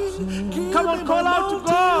God, come on, call out to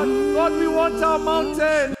God. God, we want our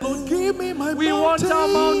mountain. Lord, give me my we want our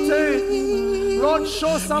mountain. Lord,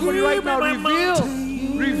 show somebody right now.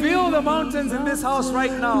 Reveal the mountains in this house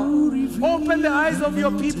right now. Open the eyes of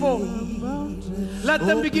your people. Let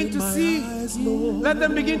them begin to see. Let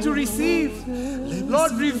them begin to receive.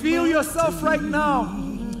 Lord, reveal yourself right now.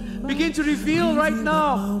 Begin to reveal right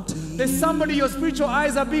now. There's somebody, your spiritual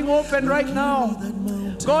eyes are being opened right now.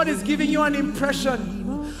 God is giving you an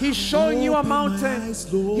impression. He's showing you a mountain.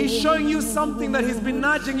 He's showing you something that He's been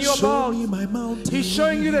nudging you about. He's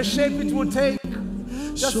showing you the shape it will take.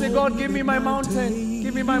 Just say, God, give me my mountain.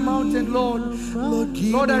 Give me my mountain, Lord.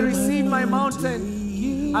 Lord, I receive my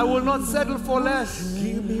mountain. I will not settle for less.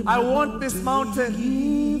 I want this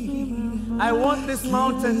mountain. I want this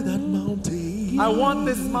mountain. I want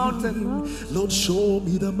this mountain. Lord, show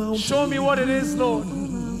me the mountain. Show me what it is, Lord.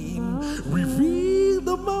 Reveal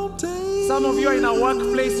the mountain. Some of you are in a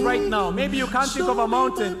workplace right now. Maybe you can't think of a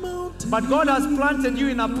mountain, but God has planted you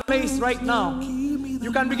in a place right now.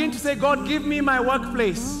 You can begin to say, God, give me my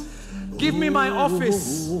workplace. Give me my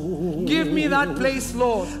office. Give me that place,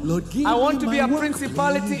 Lord. I want to be a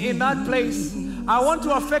principality in that place. I want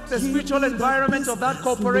to affect the spiritual environment of that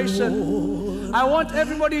corporation. I want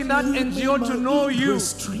everybody in that NGO to know you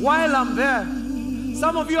while I'm there.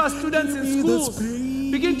 Some of you are students in schools.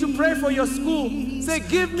 Begin to pray for your school. Say,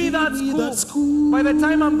 give me that school. By the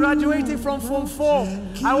time I'm graduating from Form 4,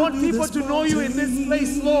 I want people to know you in this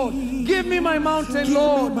place, Lord. Give me my mountain,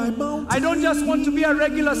 Lord. I don't just want to be a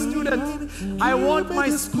regular student. I want my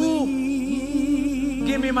school.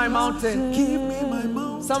 Give me my mountain. Give me my mountain.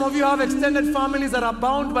 Some of you have extended families that are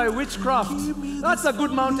bound by witchcraft. That's a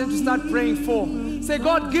good mountain to start praying for. Say,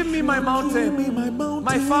 God, give me my mountain.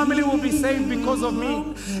 My family will be saved because of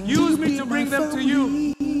me. Use me to bring them to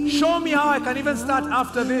you. Show me how I can even start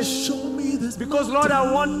after this. because, Lord,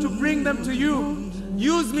 I want to bring them to you.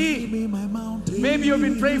 Use me. Give me my mountain. Maybe you've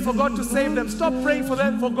been praying for God to save them. Stop praying for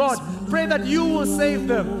them, for God. Pray that you will save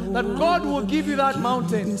them, that God will give you that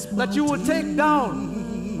mountain, that you will take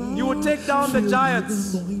down. You will take down the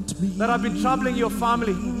giants that have been troubling your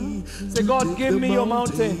family. Say, God, give me your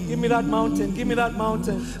mountain. Give me that mountain. Give me that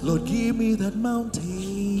mountain. Lord, give me that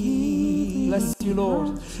mountain. Bless you,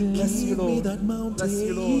 Lord. Bless you, Lord. That mountain. Bless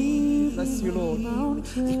you, Lord. Bless you, Lord.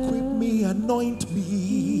 Equip me, anoint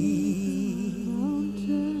me.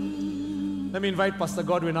 Let me invite Pastor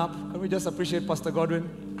Godwin up. Can we just appreciate Pastor Godwin?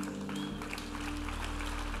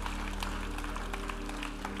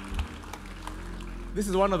 This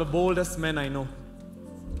is one of the boldest men I know.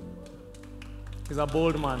 He's a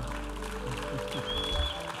bold man.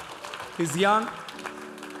 He's young,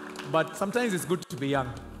 but sometimes it's good to be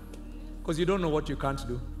young because you don't know what you can't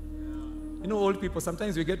do. You know, old people,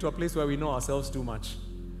 sometimes we get to a place where we know ourselves too much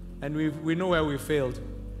and we know where we failed.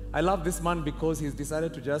 I love this man because he's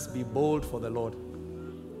decided to just be bold for the Lord.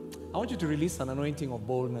 I want you to release an anointing of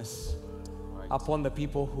boldness upon the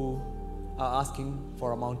people who are asking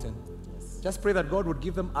for a mountain. Just pray that God would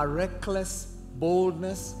give them a reckless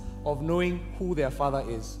boldness of knowing who their Father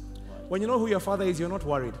is. When you know who your Father is, you're not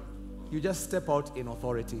worried. You just step out in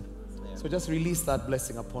authority. So just release that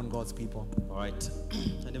blessing upon God's people. All right.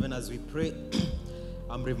 And even as we pray,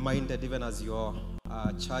 I'm reminded, even as you're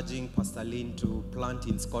charging Pastor Lynn to plant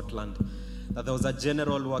in Scotland, that there was a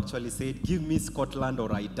general who actually said, give me Scotland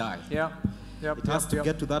or I die. Yeah. Yep, it has to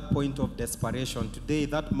get to that point of desperation. Today,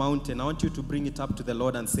 that mountain, I want you to bring it up to the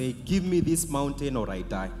Lord and say, give me this mountain or I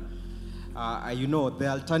die. You know, the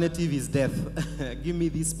alternative is death. Give me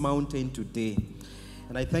this mountain today.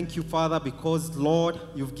 And I thank you, Father, because, Lord,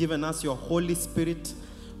 you've given us your Holy Spirit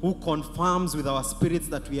who confirms with our spirits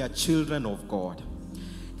that we are children of God.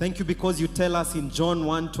 Thank you because you tell us in John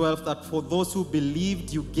 1:12 that for those who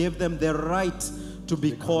believed, you gave them the right to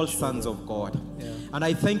be called sons of God. Yeah. And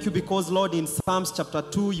I thank you because, Lord, in Psalms chapter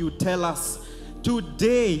 2, you tell us,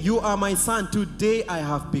 today you are my son, today I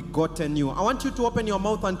have begotten you. I want you to open your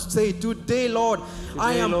mouth and say, today, Lord,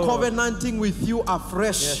 I am covenanting with you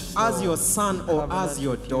afresh as your son or as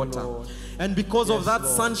your daughter. And because of that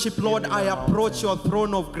sonship, Lord, I approach your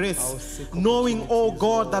throne of grace, knowing, oh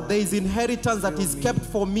God, that there is inheritance that is kept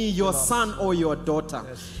for me, your son or your daughter.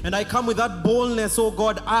 And I come with that boldness, oh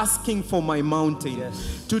God, asking for my mountain.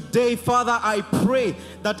 Today, Father, I pray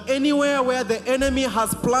that anywhere where the enemy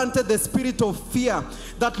has planted the spirit of fear,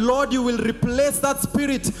 that, Lord, you will replace that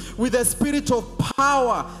spirit with a spirit of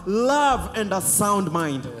power, love, and a sound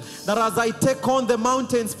mind. That as I take on the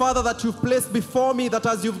mountains, Father, that you've placed before me, that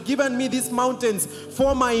as you've given me these mountains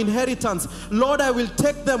for my inheritance, Lord, I will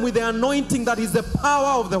take them with the anointing that is the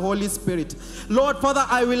power of the Holy Spirit. Lord, Father,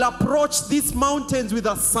 I will approach these mountains with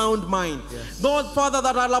a sound mind. Lord, Father,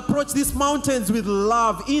 that I'll approach these mountains with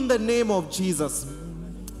love in the name of Jesus.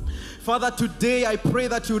 Father, today I pray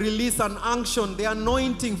that you release an unction, the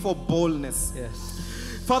anointing for boldness.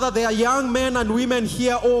 Father, there are young men and women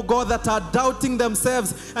here, oh God, that are doubting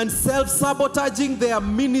themselves and self-sabotaging their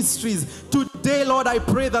ministries. Today, Lord, I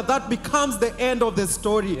pray that that becomes the end of the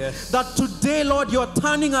story. That today, Lord, you're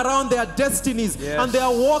turning around their destinies and they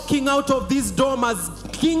are walking out of this dome as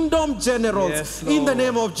kingdom generals in the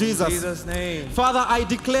name of Jesus. In Jesus' name. Father, I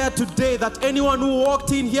declare today that anyone who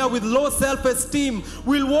walked in here with low self-esteem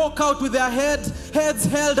will walk out with their heads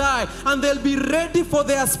held high and they'll be ready for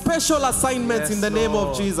their special assignments in the name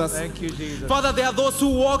of Jesus. Thank you, Jesus. Father, there are those who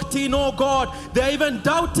walked in, oh God, they're even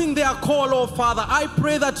doubting their call, oh Father. I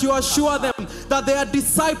pray that you assure them that they are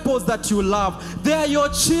disciples that you love. They are your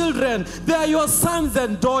children. They are your sons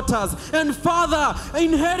and daughters. And Father,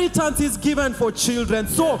 inheritance is given for children.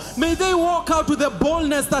 So may they walk out with the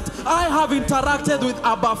boldness that I have interacted with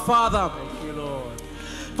Abba Father.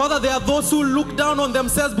 Father, there are those who look down on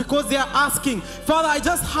themselves because they are asking, Father, I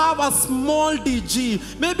just have a small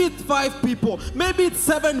DG. Maybe it's 5 people. Maybe it's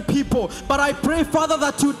 7 people. But I pray, Father,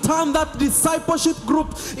 that you turn that discipleship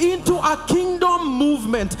group into a kingdom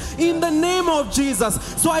movement in the name of Jesus.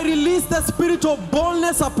 So I release the spirit of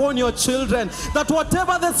boldness upon your children, that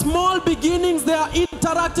whatever the small beginnings they are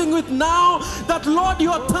interacting with now, that, Lord,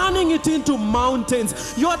 you're turning it into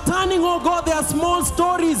mountains. You're turning, oh God, their small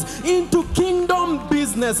stories into kingdom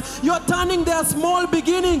business. You're turning their small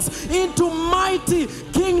beginnings into mighty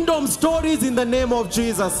kingdom stories in the name of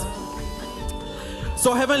Jesus.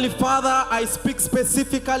 So, Heavenly Father, I speak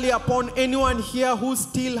specifically upon anyone here who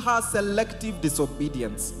still has selective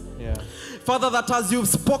disobedience. Yeah. Father, that as you've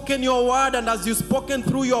spoken your word and as you've spoken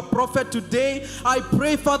through your prophet today, I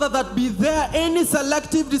pray, Father, that be there any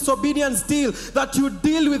selective disobedience still, that you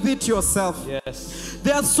deal with it yourself. Yes.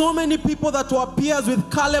 There are so many people that were peers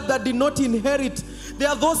with Caleb that did not inherit. There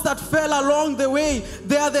are those that fell along the way.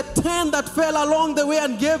 There are the 10 that fell along the way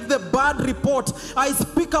and gave the bad report. I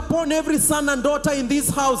speak upon every son and daughter in this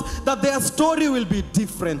house that their story will be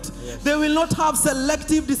different. Yes. They will not have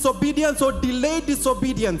selective disobedience or delayed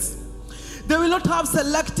disobedience. They will not have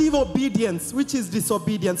selective obedience, which is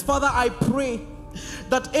disobedience. Father, I pray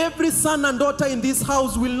that every son and daughter in this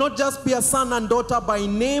house will not just be a son and daughter by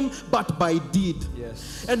name, but by deed.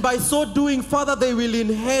 Yes. And by so doing, Father, they will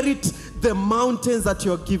inherit the mountains that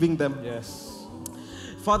you're giving them. Yes.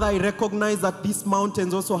 Father, I recognize that these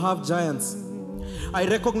mountains also have giants. I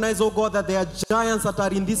recognize, oh God, that there are giants that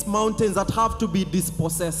are in these mountains that have to be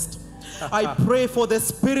dispossessed. I pray for the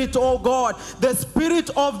Spirit, oh God, the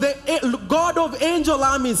Spirit of the God of angel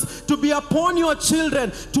armies to be upon your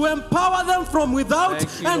children, to empower them from without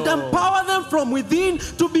and empower them from within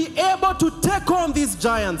to be able to take on these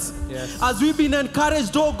giants. Yes. As we've been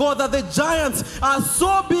encouraged, oh God, that the giants are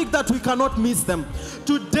so big that we cannot miss them.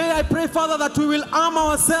 Today I pray, Father, that we will arm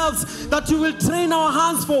ourselves, that you will train our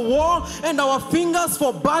hands for war and our fingers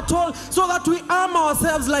for battle, so that we arm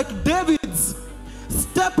ourselves like David's,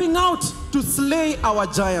 stepping out to slay our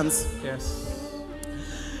giants. Yes.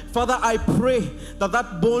 Father, I pray that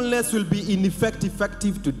that boldness will be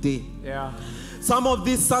effective today. Yeah. Some of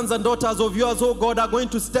these sons and daughters of yours, oh God, are going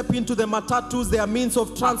to step into the matatus, their means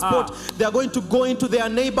of transport. They are going to go into their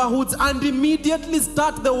neighborhoods and immediately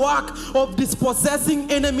start the work of dispossessing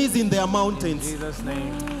enemies in their mountains. In Jesus'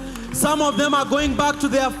 name. Some of them are going back to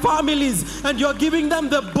their families, and you're giving them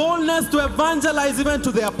the boldness to evangelize even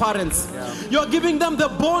to their parents. Yeah. You're giving them the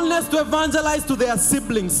boldness to evangelize to their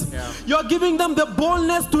siblings. Yeah. You're giving them the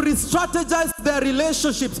boldness to re-strategize their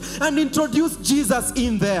relationships and introduce Jesus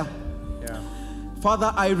in there. Yeah.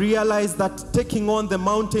 Father, I realize that taking on the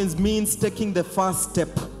mountains means taking the first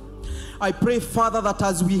step. I pray, Father, that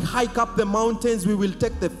as we hike up the mountains, we will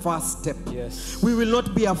take the first step. Yes. We will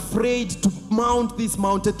not be afraid to mount this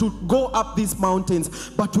mountain, to go up these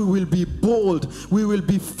mountains, but we will be bold. We will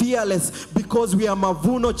be fearless, because we are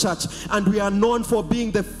Mavuno Church and we are known for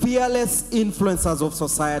being the fearless influencers of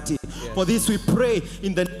society. Yes. For this we pray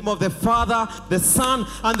in the name of the Father, the Son,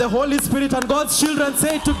 and the Holy Spirit, and God's children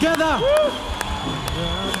say it together. Woo!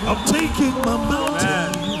 I'm taking my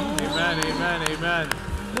mountain. Amen, amen, amen.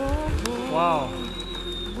 Wow.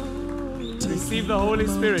 Receive the Holy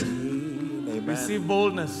Spirit. Amen. Receive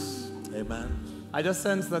boldness. Amen. I just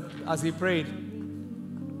sense that as he prayed,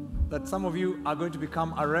 that some of you are going to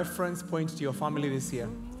become a reference point to your family this year.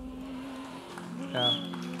 Yeah.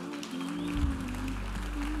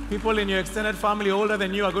 People in your extended family older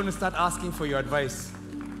than you are going to start asking for your advice.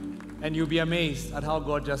 And you'll be amazed at how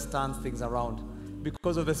God just turns things around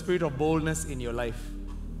because of the spirit of boldness in your life.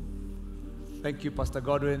 Thank you, Pastor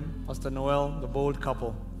Godwin, Pastor Noel, the bold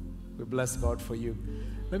couple. We bless God for you.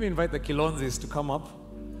 Let me invite the Kilonzis to come up.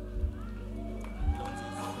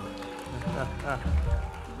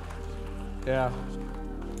 Yeah.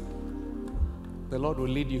 The Lord will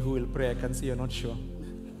lead you who will pray. I can see you're not sure.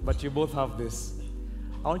 But you both have this.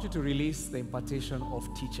 I want you to release the impartation of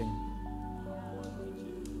teaching.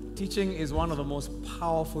 Teaching is one of the most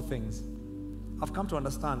powerful things. I've come to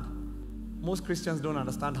understand. Most Christians don't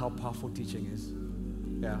understand how powerful teaching is.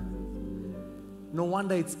 Yeah. No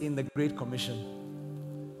wonder it's in the Great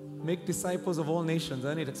Commission. Make disciples of all nations,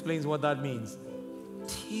 and it explains what that means.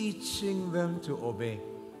 Teaching them to obey.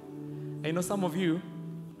 And you know, some of you,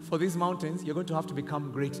 for these mountains, you're going to have to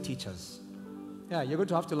become great teachers. Yeah, you're going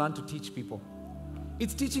to have to learn to teach people.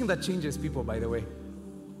 It's teaching that changes people, by the way.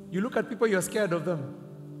 You look at people, you're scared of them.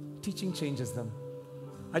 Teaching changes them.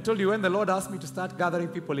 I told you, when the Lord asked me to start gathering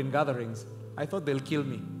people in gatherings, I thought they'll kill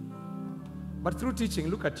me. But through teaching,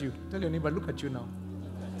 look at you. Tell your neighbor, look at you now.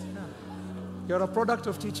 Yeah. You're a product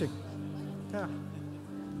of teaching. Yeah.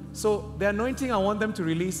 So the anointing I want them to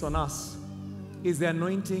release on us is the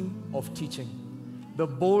anointing of teaching. The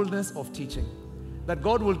boldness of teaching. That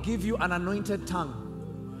God will give you an anointed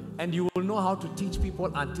tongue, and you will know how to teach people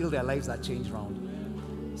until their lives are changed around.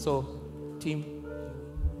 So, team.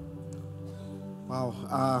 Wow.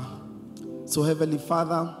 So Heavenly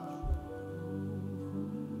Father,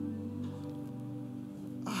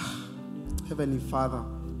 Heavenly Father,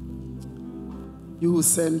 you who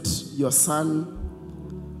sent your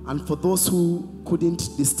Son, and for those who couldn't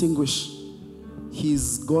distinguish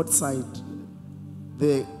his God side,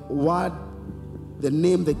 the word, the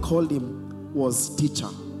name they called him was teacher.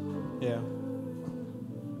 Yeah.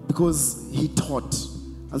 Because he taught.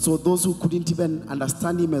 And so those who couldn't even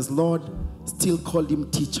understand him as Lord still called him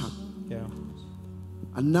teacher. Yeah.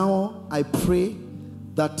 And now I pray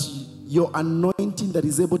that your anointing that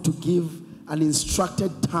is able to give an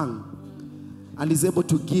instructed tongue and is able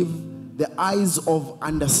to give the eyes of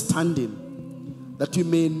understanding, that you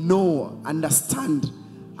may know, understand,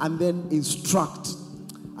 and then instruct.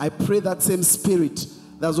 I pray that same spirit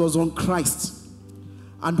that was on Christ,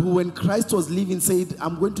 and who when Christ was leaving said,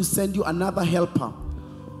 I'm going to send you another helper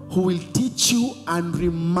who will teach you and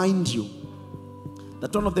remind you.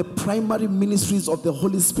 That one of the primary ministries of the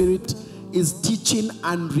Holy Spirit is teaching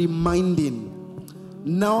and reminding.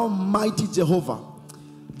 Now, mighty Jehovah,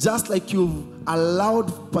 just like you've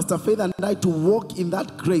allowed Pastor Faith and I to walk in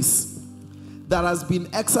that grace that has been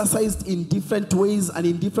exercised in different ways and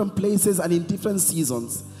in different places and in different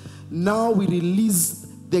seasons, now we release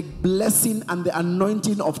the blessing and the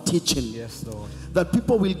anointing of teaching. Yes, Lord. That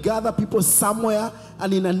people will gather people somewhere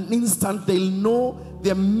and in an instant they'll know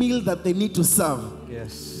the meal that they need to serve.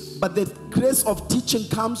 Yes. But the grace of teaching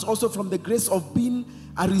comes also from the grace of being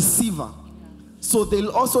a receiver. So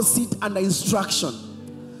they'll also sit under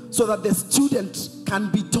instruction so that the student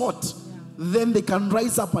can be taught. Then they can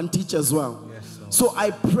rise up and teach as well. Yes, Lord. So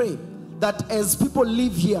I pray that as people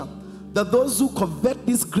live here, that those who covet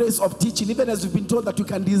this grace of teaching, even as we've been told that you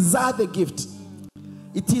can desire the gift,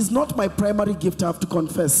 it is not my primary gift, I have to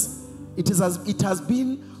confess. It has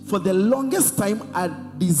been for the longest time a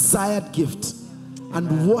desired gift.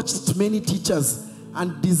 And watched many teachers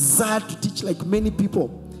and desired to teach like many people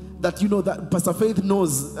that, you know, that Pastor Faith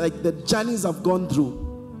knows, like the journeys I've gone through.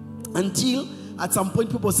 Until at some point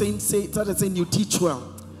people started saying, you teach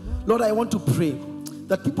well. Lord, I want to pray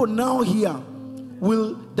that people now here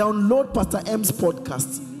will download Pastor M's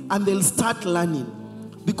podcast and they'll start learning,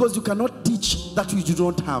 because you cannot teach that which you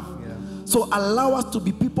don't have. Yeah. So allow us to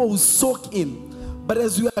be people who soak in. But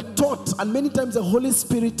as we are taught, and many times the Holy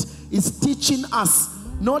Spirit is teaching us,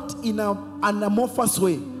 not in an amorphous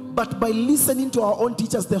way, but by listening to our own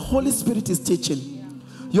teachers, the Holy Spirit is teaching.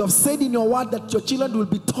 You have said in your word that your children will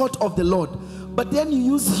be taught of the Lord. But then you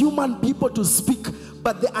use human people to speak,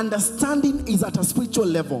 but the understanding is at a spiritual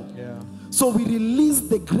level. Yeah. So we release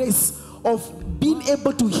the grace of being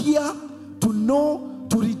able to hear, to know,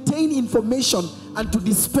 to retain information, and to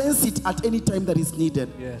dispense it at any time that is needed.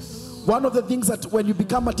 Yes. One of the things that when you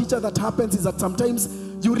become a teacher that happens is that sometimes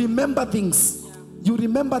you remember things. You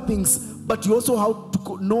remember things, but you also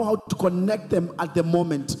know how to connect them at the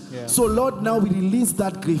moment. Yeah. So Lord, now we release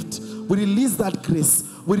that gift. We release that grace.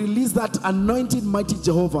 We release that anointed mighty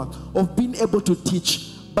Jehovah of being able to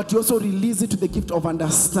teach. But you also release it to the gift of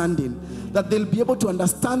understanding. That they'll be able to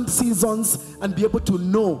understand seasons and be able to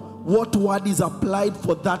know what word is applied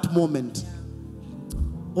for that moment.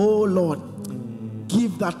 Oh Lord,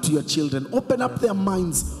 give that to your children. Open up their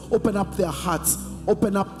minds, open up their hearts,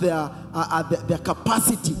 open up their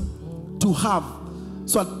capacity to have.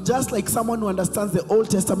 So just like someone who understands the Old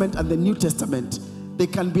Testament and the New Testament, they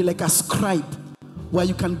can be like a scribe where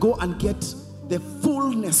you can go and get the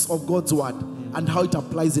fullness of God's word and how it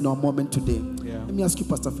applies in our moment today. Yeah. Let me ask you,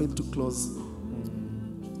 Pastor Faith, to close.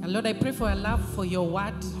 And Lord, I pray for a love for your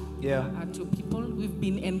word to people. We've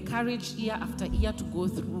been encouraged year after year to go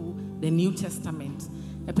through the New Testament.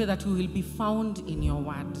 I pray that we will be found in your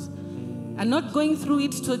word. And not going through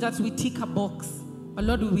it so that we tick a box. But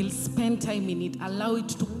Lord, we will spend time in it. Allow it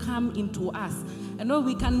to come into us. And Lord,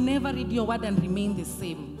 we can never read your word and remain the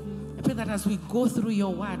same. I pray that as we go through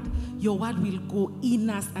your word will go in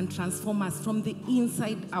us and transform us from the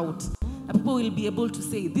inside out. And people will be able to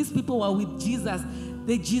say, these people were with Jesus,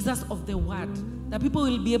 the Jesus of the word. That people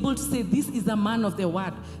will be able to say, this is a man of the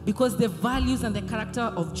word, because the values and the character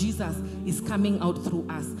of Jesus is coming out through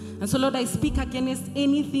us. And so, Lord, I speak against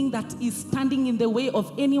anything that is standing in the way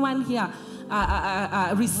of anyone here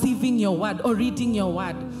receiving your word or reading your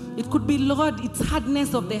word. It could be, Lord, it's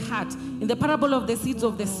hardness of the heart. In the parable of the seeds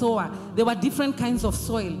of the sower, there were different kinds of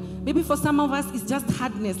soil. Maybe for some of us, it's just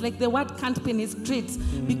hardness, like the word can't penetrate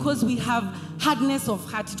because we have hardness of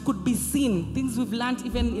heart. It could be sin, things we've learned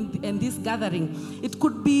even in this gathering. It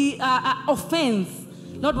could be offense.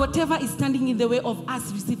 Lord, whatever is standing in the way of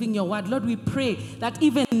us receiving your word, Lord, we pray that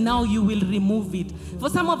even now you will remove it.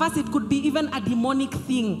 For some of us, it could be even a demonic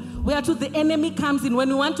thing, where the enemy comes in. When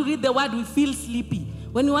we want to read the word, we feel sleepy.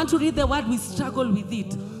 When we want to read the word, we struggle with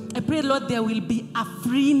it. I pray, Lord, there will be a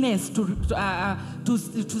freeness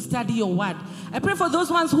to study your word. I pray for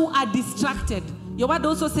those ones who are distracted. Your word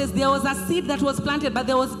also says there was a seed that was planted, but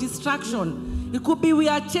there was distraction. It could be we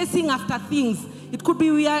are chasing after things. It could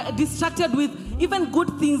be we are distracted with even good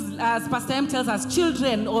things, as Pastor M tells us,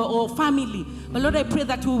 children or family. But Lord, I pray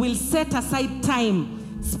that we will set aside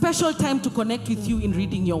time special time to connect with you in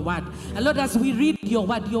reading your word. And Lord, as we read your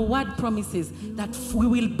word promises that we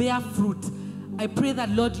will bear fruit. I pray that,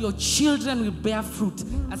 Lord, your children will bear fruit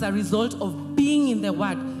as a result of being in the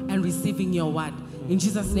word and receiving your word. In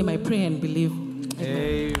Jesus' name I pray and believe.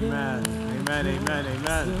 Amen. Amen. Amen.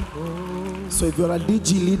 Amen. So if you're a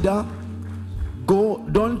DG leader,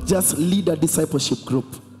 don't just lead a discipleship group.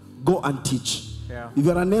 Go and teach. Yeah. If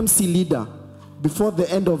you're an MC leader, before the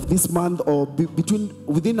end of this month or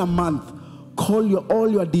within a month, call all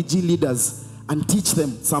your DG leaders and teach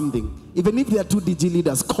them something. Even if they are 2 DG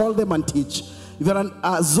leaders, call them and teach. If you're a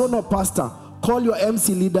zonal pastor, call your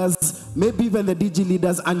MC leaders, maybe even the DG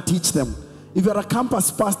leaders, and teach them. If you're a campus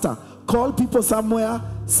pastor, call people somewhere,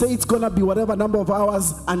 say it's going to be whatever number of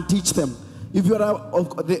hours, and teach them. If you're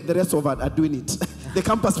the rest of us are doing it. The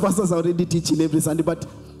campus pastors are already teaching every Sunday, but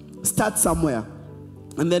start somewhere.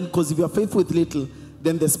 And then, because if you're faithful with little,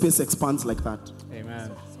 then the space expands like that.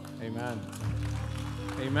 Amen. Amen.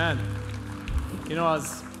 Amen. You know,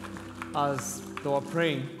 as they were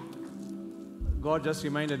praying, God just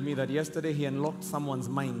reminded me that yesterday He unlocked someone's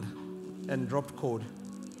mind and dropped code.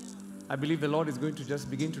 I believe the Lord is going to just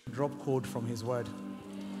begin to drop code from His word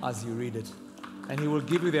as you read it. And He will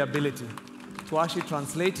give you the ability to actually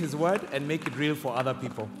translate His word and make it real for other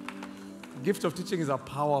people. The gift of teaching is a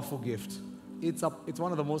powerful gift. It's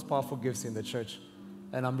one of the most powerful gifts in the church.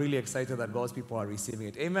 And I'm really excited that God's people are receiving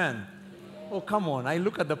it. Amen. Oh, come on. I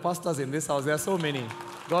look at the pastors in this house. There are so many.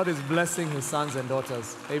 God is blessing His sons and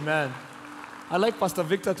daughters. Amen. I'd like Pastor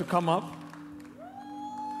Victor to come up.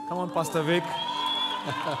 Come on, Pastor Vic.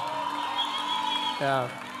 Yeah.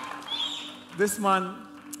 This man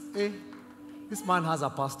has a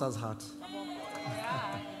pastor's heart.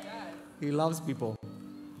 He loves people.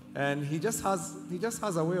 And he just has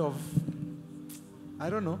a way of, I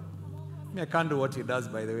don't know. I can't do what he does,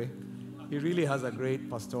 by the way. He really has a great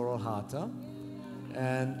pastoral heart. Huh?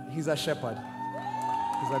 And he's a shepherd.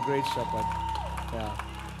 He's a great shepherd. Yeah.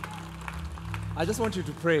 I just want you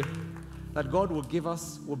to pray that God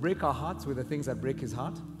will break our hearts with the things that break His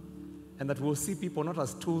heart, and that we'll see people not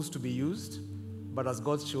as tools to be used, but as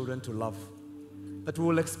God's children to love. That we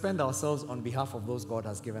will expend ourselves on behalf of those God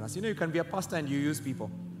has given us. You know, you can be a pastor and you use people.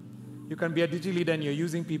 You can be a DG leader and you're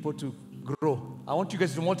using people to grow. I want you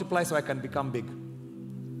guys to multiply so I can become big.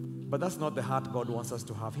 But that's not the heart God wants us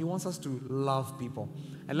to have. He wants us to love people.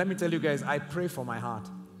 And let me tell you guys, I pray for my heart,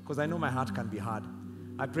 because I know my heart can be hard.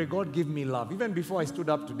 I pray, God, give me love. Even before I stood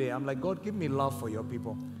up today, I'm like, God, give me love for your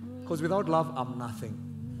people. Because without love, I'm nothing.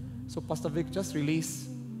 So Pastor Vic, just release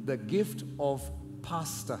the gift of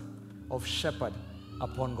pastor, of shepherd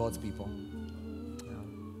upon God's people. Yeah.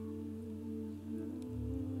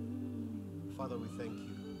 Father, we thank you.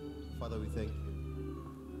 Father, we thank you.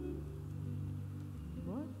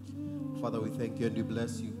 Father, we thank you and we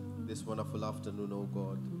bless you this wonderful afternoon, oh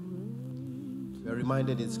God. We are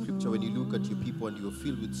reminded in Scripture when you look at your people and you are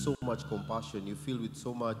filled with so much compassion, you feel with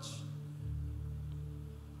so much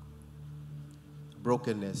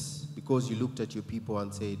brokenness, because you looked at your people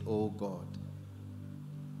and said, oh God,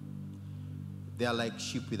 they are like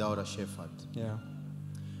sheep without a shepherd. Yeah.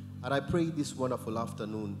 And I pray this wonderful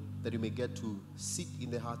afternoon that you may get to sit in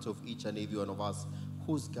the hearts of each and every one of us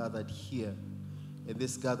who's gathered here in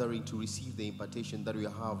this gathering to receive the impartation that we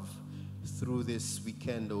have through this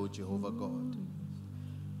weekend, oh Jehovah God.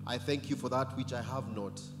 I thank you for that which I have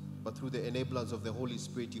not, but through the enablers of the Holy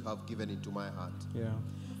Spirit you have given into my heart. Yeah.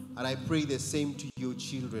 And I pray the same to your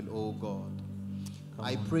children, oh God.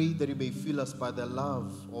 I pray that you may fill us by the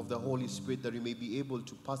love of the Holy Spirit, that you may be able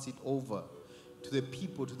to pass it over to the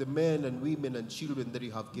people, to the men and women and children that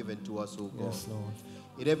you have given to us, oh God. Yes, Lord.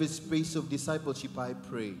 In every space of discipleship, I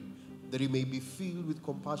pray that you may be filled with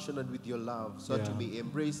compassion and with your love, so that you may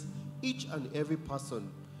embrace each and every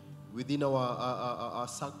person within our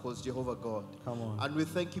circles, Jehovah God. Come on. And we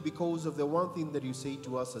thank you because of the one thing that you say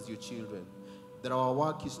to us as your children, that our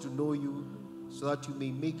work is to know you so that you may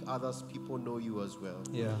make others people know you as well.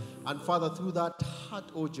 Yeah. And Father, through that heart,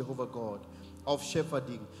 oh Jehovah God, of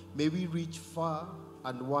shepherding, may we reach far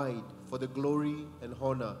and wide for the glory and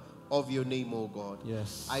honor of your name, oh God.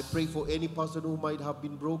 Yes. I pray for any person who might have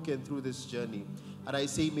been broken through this journey. And I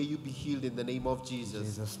say, may you be healed in the name of Jesus. In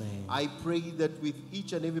Jesus' name. I pray that with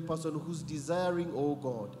each and every person who's desiring, oh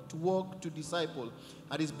God, to walk to disciple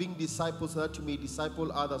and is being discipled so that you may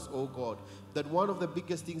disciple others, oh God, that one of the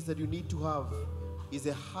biggest things that you need to have is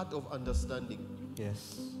a heart of understanding.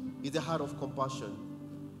 Yes. Is a heart of compassion.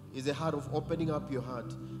 Is a heart of opening up your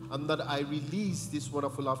heart. And that I release this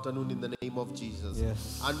wonderful afternoon in the name of Jesus.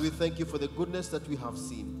 Yes. And we thank you for the goodness that we have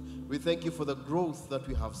seen. We thank you for the growth that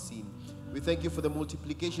we have seen. We thank you for the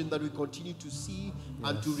multiplication that we continue to see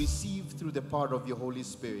and to receive through the power of your Holy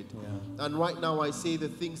Spirit. And right now I say the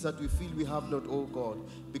things that we feel we have not, oh God,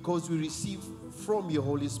 because we receive from your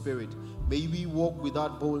Holy Spirit. May we walk with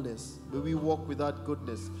that boldness. May we walk with that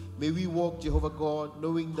goodness. May we walk, Jehovah God,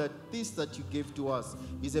 knowing that this that you gave to us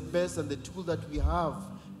is the best and the tool that we have,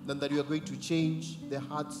 and that you are going to change the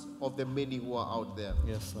hearts of the many who are out there.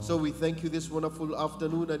 Yes, Lord. So we thank you this wonderful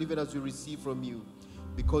afternoon, and even as we receive from you,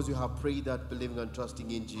 because you have prayed that, believing and trusting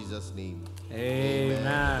in Jesus' name.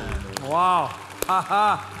 Amen. Wow.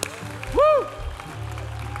 Woo!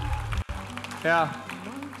 Yeah.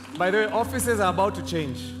 By the way, offices are about to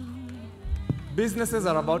change. Businesses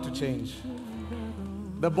are about to change.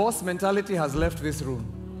 The boss mentality has left this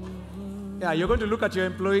room. Yeah, you're going to look at your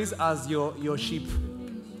employees as your sheep.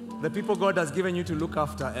 The people God has given you to look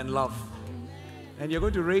after and love. And you're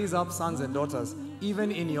going to raise up sons and daughters,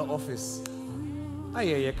 even in your office.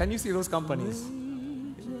 Yeah. Can you see those companies?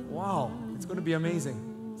 Wow, it's going to be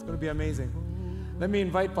amazing. It's going to be amazing. Let me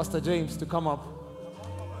invite Pastor James to come up.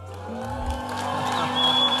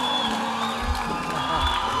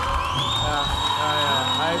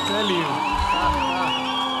 I tell you.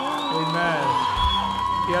 Amen.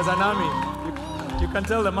 He has an army. You can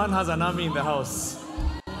tell the man has an army in the house.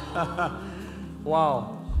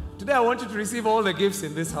 Wow. Today I want you to receive all the gifts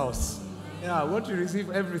in this house. Yeah, I want you to receive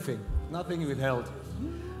everything. Nothing withheld.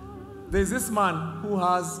 There's this man who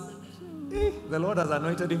has, the Lord has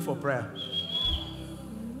anointed him for prayer.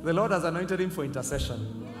 The Lord has anointed him for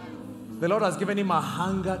intercession. The Lord has given him a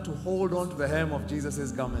hunger to hold on to the hem of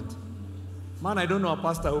Jesus' garment. Man, I don't know a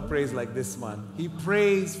pastor who prays like this man. He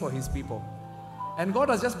prays for his people. And God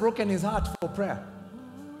has just broken his heart for prayer.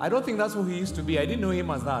 I don't think that's who he used to be. I didn't know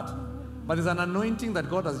him as that. But there's an anointing that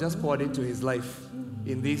God has just poured into his life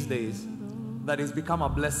in these days that has become a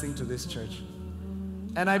blessing to this church.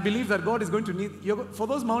 And I believe that God is going to need, for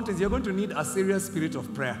those mountains, you're going to need a serious spirit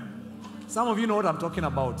of prayer. Some of you know what I'm talking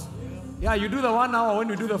about. Yeah, you do the 1 hour when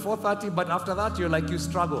we do the 4:30, but after that, you're like, you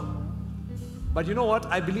struggle. But you know what?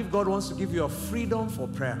 I believe God wants to give you a freedom for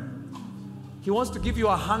prayer. He wants to give you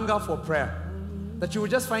a hunger for prayer, that you will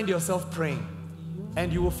just find yourself praying,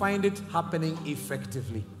 and you will find it happening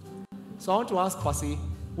effectively. So I want to ask Pasi,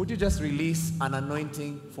 would you just release an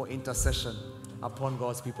anointing for intercession upon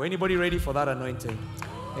God's people? Anybody ready for that anointing?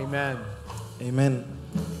 Amen. Amen.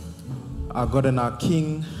 Our God and our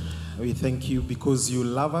King, we thank you because you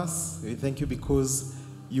love us. We thank you because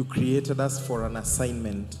you created us for an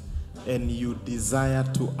assignment and you desire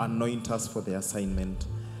to anoint us for the assignment.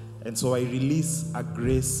 And so I release a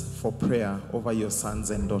grace for prayer over your sons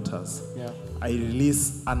and daughters. Yeah. I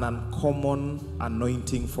release an uncommon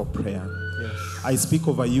anointing for prayer. Yes. I speak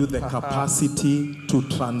over you the capacity to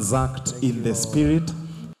transact in the Spirit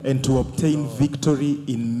and to obtain victory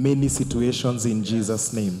in many situations in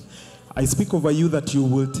Jesus' name. I speak over you that you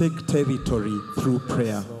will take territory through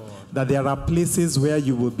prayer. That there are places where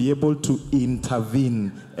you will be able to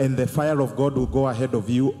intervene and the fire of God will go ahead of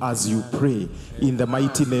you as you pray in the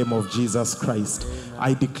mighty name of Jesus Christ.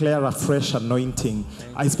 I declare a fresh anointing.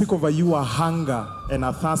 I speak over you a hunger and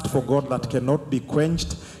a thirst for God that cannot be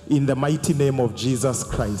quenched in the mighty name of Jesus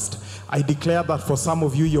Christ. I declare that for some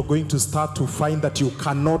of you, you're going to start to find that you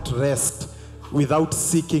cannot rest without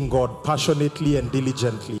seeking God passionately and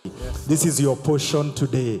diligently. This is your portion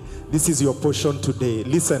today. This is your portion today.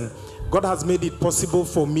 Listen, God has made it possible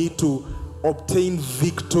for me to obtain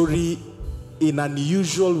victory in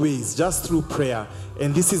unusual ways just through prayer.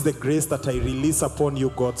 And this is the grace that I release upon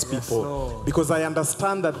you, God's people. Because I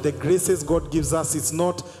understand that the graces God gives us is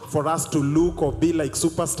not for us to look or be like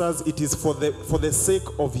superstars. It is for the sake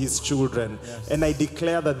of his children. Yes. And I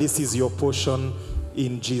declare that this is your portion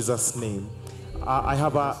in Jesus' name. I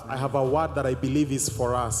have a word that I believe is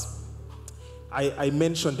for us. I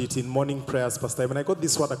mentioned it in morning prayers, Pastor. When I got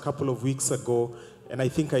this word a couple of weeks ago, and I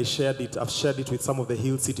think I've shared it with some of the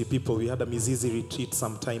Hill City people. We had a Muriithi retreat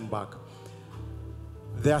some time back.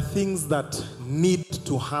 There are things that need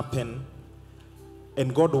to happen,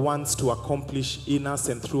 and God wants to accomplish in us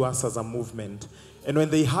and through us as a movement. And when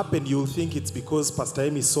they happen, you'll think it's because Pastor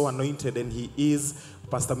M is so anointed, and he is.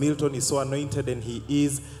 Pastor Milton is so anointed, and he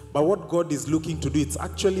is. But what God is looking to do, it's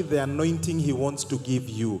actually the anointing he wants to give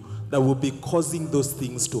you that will be causing those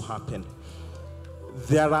things to happen.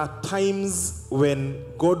 There are times when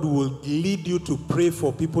God will lead you to pray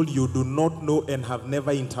for people you do not know and have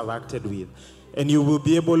never interacted with. And you will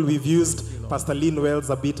be able, we've used Pastor Lynn Wells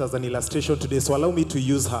a bit as an illustration today, so allow me to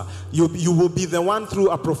use her. You will be the one through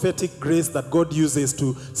a prophetic grace that God uses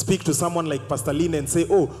to speak to someone like Pastor Lynn and say,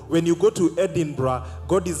 oh, when you go to Edinburgh,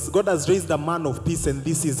 God has raised a man of peace and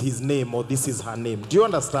this is his name or this is her name. Do you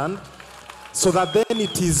understand? so that then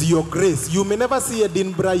it is your grace. You may never see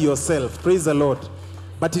Edinburgh yourself, praise the Lord,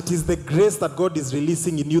 but it is the grace that God is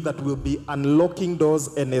releasing in you that will be unlocking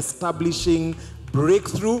doors and establishing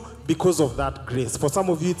breakthrough because of that grace. For some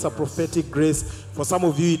of you, it's a prophetic grace. For some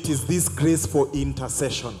of you, it is this grace for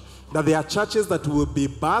intercession. That there are churches that will be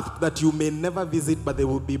birthed that you may never visit, but they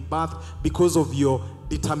will be birthed because of your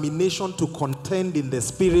determination to contend in the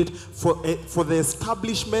spirit for the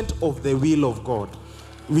establishment of the will of God.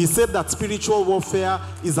 We said that spiritual warfare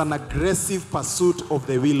is an aggressive pursuit of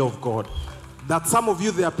the will of God. That some of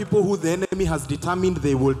you, there are people who the enemy has determined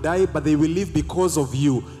they will die, but they will live because of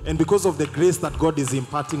you and because of the grace that God is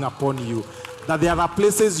imparting upon you. That there are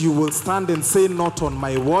places you will stand and say, not on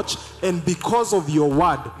my watch, and because of your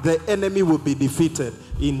word, the enemy will be defeated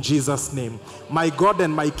in Jesus' name. My God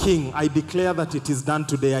and my King, I declare that it is done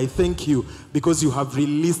today. I thank you because you have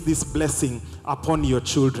released this blessing upon your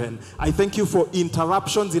children. I thank you for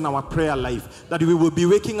interruptions in our prayer life, that we will be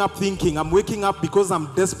waking up thinking, I'm waking up because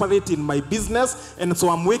I'm desperate in my business, and so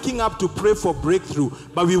I'm waking up to pray for breakthrough.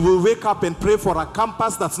 But we will wake up and pray for a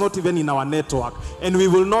campus that's not even in our network, and we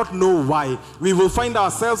will not know why. We will find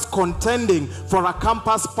ourselves contending for a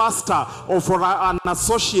campus pastor or for an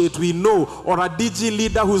associate we know, or a DG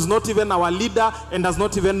leader who's not even our leader and does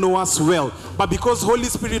not even know us well. But because Holy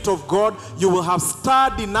Spirit of God, you will have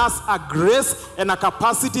stirred in us a grace and a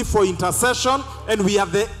capacity for intercession, and we are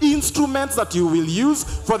the instruments that you will use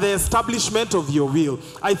for the establishment of your will.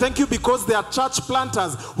 I thank you because there are church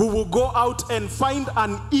planters who will go out and find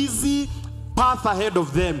an easy path ahead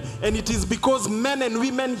of them, and it is because men and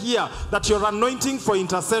women here that your anointing for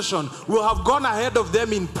intercession will have gone ahead of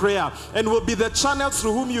them in prayer and will be the channels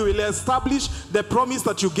through whom you will establish the promise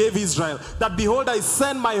that you gave Israel, that behold, I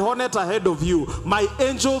send my hornet ahead of you, my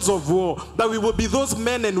angels of war. That we will be those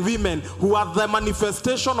men and women who are the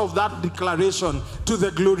manifestation of that declaration to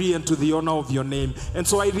the glory and to the honor of your name. And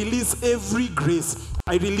so I release every grace.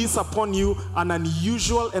 I release upon you an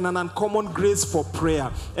unusual and an uncommon grace for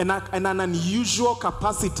prayer, and an unusual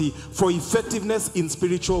capacity for effectiveness in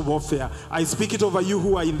spiritual warfare. I speak it over you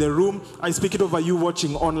who are in the room. I speak it over you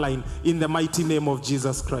watching online, in the mighty name of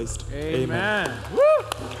Jesus Christ. Amen. Amen. Woo!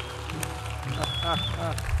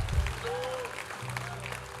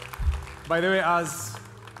 By the way,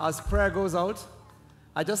 as prayer goes out,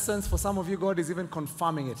 I just sense for some of you, God is even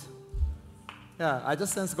confirming it. Yeah, I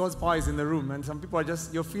just sense God's power is in the room, and some people are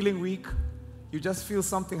just, you're feeling weak, you just feel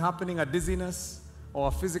something happening, a dizziness or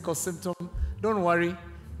a physical symptom. Don't worry,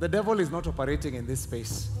 the devil is not operating in this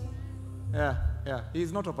space. Yeah,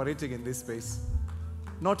 he's not operating in this space.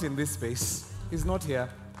 Not in this space. He's not here.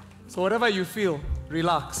 So whatever you feel,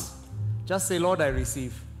 relax. Just say, Lord, I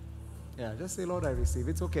receive. Yeah, just say, Lord, I receive.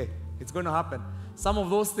 It's okay. It's going to happen. Some of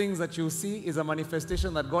those things that you see is a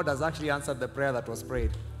manifestation that God has actually answered the prayer that was prayed.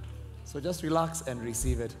 So just relax and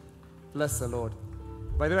receive it. Bless the Lord.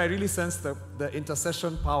 By the way, I really sense the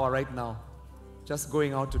intercession power right now, just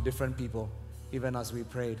going out to different people, even as we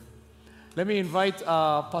prayed. Let me invite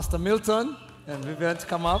Pastor Milton and Vivian to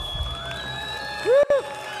come up. Woo!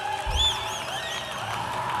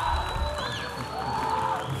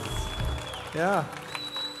 Yeah.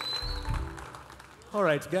 All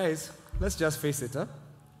right, guys, let's just face it.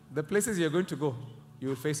 The places you're going to go, you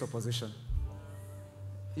will face opposition.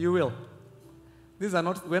 You will. These are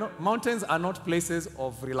not, mountains are not places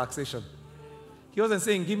of relaxation. He wasn't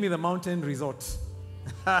saying, give me the mountain resort.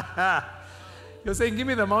 You're saying, give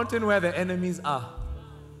me the mountain where the enemies are.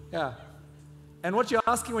 Yeah. And what you're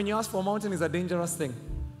asking when you ask for a mountain is a dangerous thing,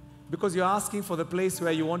 because you're asking for the place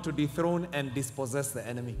where you want to dethrone and dispossess the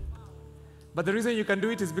enemy. But the reason you can do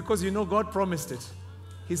it is because you know God promised it.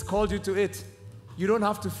 He's called you to it. You don't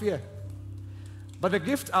have to fear. But the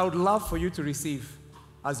gift I would love for you to receive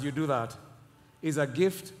as you do that is a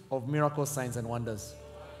gift of miracles, signs, and wonders.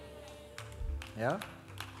 Yeah?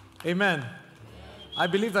 Amen. I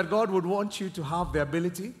believe that God would want you to have the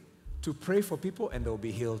ability to pray for people and they'll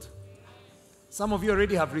be healed. Some of you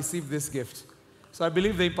already have received this gift. So I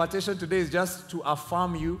believe the impartation today is just to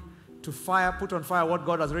affirm you, to put on fire what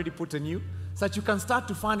God has already put in you, so that you can start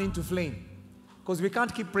to fan into flame. Because we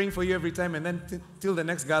can't keep praying for you every time and then till the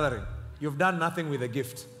next gathering. You've done nothing with the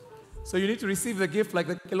gift. So you need to receive the gift like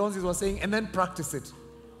the Kelonzis were saying, and then practice it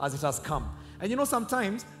as it has come. And you know,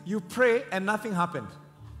 sometimes you pray and nothing happened.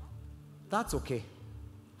 That's okay.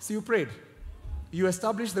 See, you prayed. You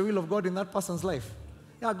established the will of God in that person's life.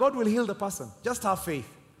 Yeah, God will heal the person. Just have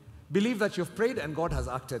faith. Believe that you've prayed and God has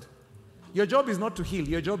acted. Your job is not to heal.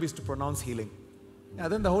 Your job is to pronounce healing. Yeah,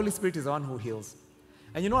 then the Holy Spirit is the one who heals.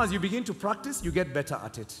 And you know, as you begin to practice, you get better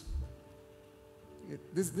at it.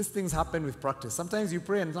 These things happen with practice. Sometimes you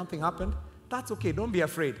pray and something happened. That's okay. Don't be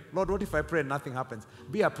afraid. Lord, what if I pray and nothing happens?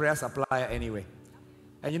 Be a prayer supplier anyway.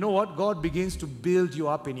 And you know what? God begins to build you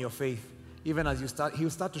up in your faith. Even as you start, He'll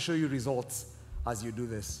start to show you results as you do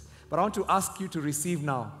this. But I want to ask you to receive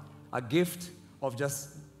now a gift of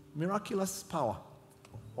just miraculous power,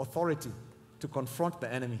 authority to confront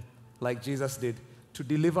the enemy like Jesus did, to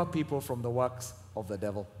deliver people from the works of the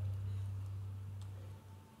devil.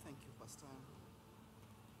 Thank you, Pastor.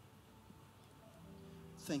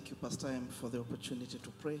 Thank you, Pastor M, for the opportunity to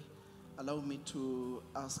pray. Allow me to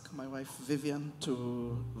ask my wife Vivian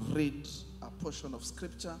to read a portion of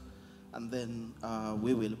scripture, and then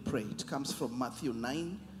we will pray. It comes from Matthew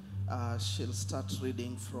 9. She'll start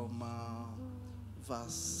reading from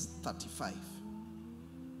verse 35.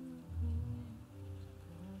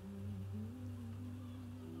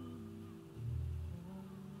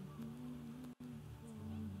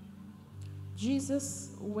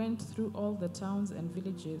 Jesus went through all the towns and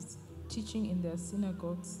villages, teaching in their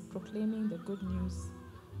synagogues, proclaiming the good news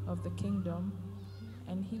of the kingdom,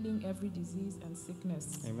 and healing every disease and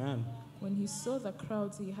sickness. Amen. When he saw the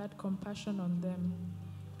crowds, he had compassion on them,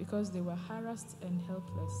 because they were harassed and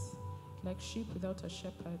helpless, like sheep without a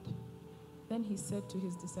shepherd. Then he said to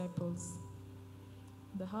his disciples,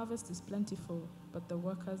 "The harvest is plentiful, but the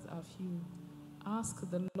workers are few. Ask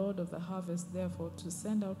the Lord of the harvest, therefore, to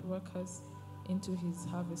send out workers into his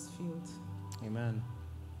harvest field." Amen.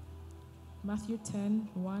 Matthew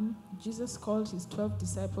 10:1. Jesus called his 12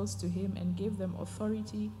 disciples to him and gave them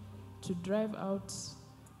authority to drive out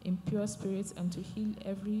impure spirits and to heal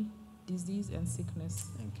every disease and sickness.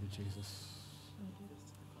 Thank you, Jesus.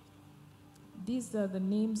 These are the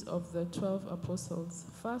names of the 12 apostles.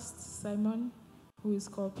 First, Simon, who is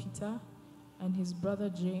called Peter, and his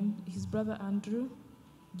brother Andrew,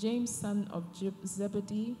 James, son of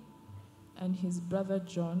Zebedee, and his brother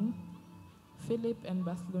John, Philip and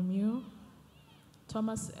Bartholomew,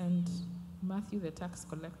 Thomas and Matthew the tax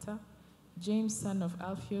collector, James, son of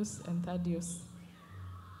Alphaeus and Thaddeus,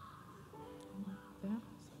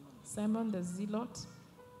 Simon the Zealot,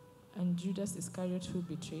 and Judas Iscariot, who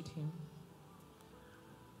betrayed him.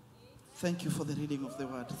 Thank you for the reading of the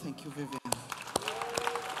word. Thank you, Vivian.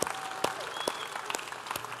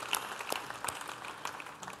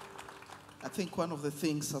 I think one of the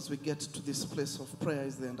things as we get to this place of prayer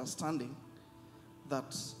is the understanding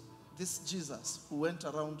that this Jesus who went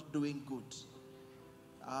around doing good,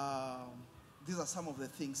 these are some of the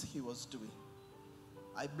things he was doing.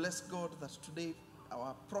 I bless God that today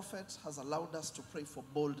our prophet has allowed us to pray for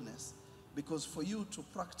boldness, because for you to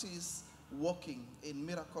practice walking in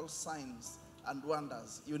miracle signs and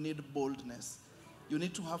wonders, you need boldness. You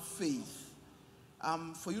need to have faith.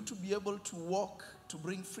 For you to be able to walk, to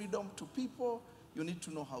bring freedom to people, you need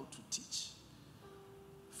to know how to teach.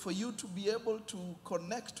 For you to be able to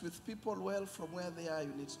connect with people well from where they are,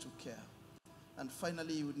 you need to care. And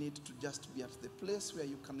finally, you need to just be at the place where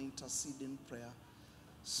you can intercede in prayer.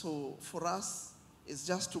 So for us, it's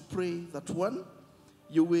just to pray that one,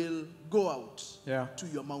 you will go out to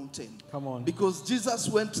your mountain. Come on. Because Jesus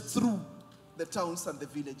went through the towns and the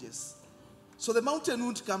villages. So the mountain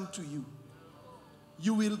won't come to you.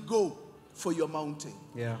 You will go for your mountain.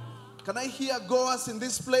 Yeah. Can I hear goers in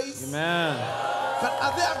this place? Amen.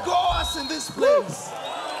 Are there goers in this place?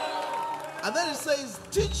 And then it says,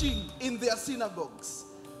 teaching in their synagogues.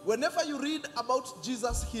 Whenever you read about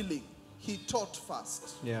Jesus healing, he taught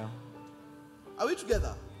first. Yeah. Are we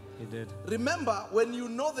together? He did. Remember, when you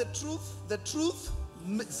know the truth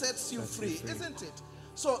sets you free, isn't it?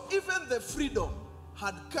 So even the freedom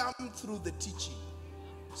had come through the teaching.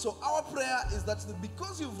 So our prayer is that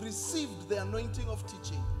because you've received the anointing of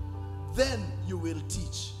teaching, then you will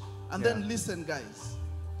teach. And then listen, guys.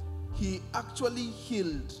 He actually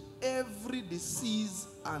healed every disease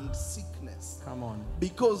and sickness. Come on.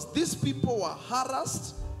 Because these people were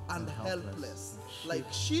harassed and helpless, like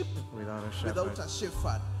sheep without a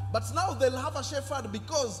shepherd. But now they'll have a shepherd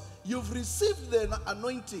because you've received the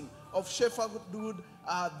anointing of shepherdhood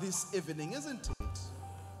this evening, isn't it?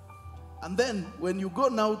 And then when you go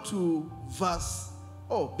now to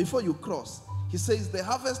before you cross, he says the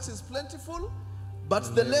harvest is plentiful,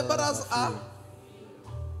 but the laborers are.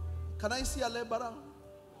 Can I see a laborer?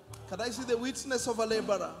 Can I see the witness of a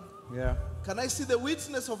laborer? Yeah. Can I see the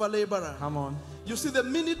witness of a laborer? Come on. You see, the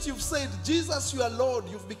minute you've said, Jesus, you are Lord,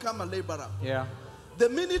 you've become a laborer. Yeah. The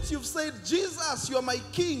minute you've said, Jesus, you are my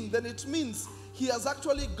king, then it means he has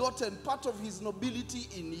actually gotten part of his nobility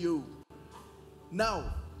in you.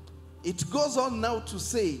 Now, it goes on now to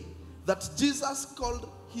say that Jesus called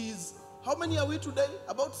his, how many are we today?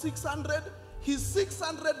 About 600? His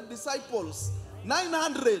 600 disciples,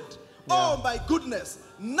 900. Yeah. Oh my goodness.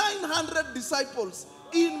 900 disciples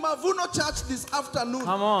in Mavuno Church this afternoon.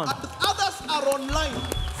 Come on. And others are online,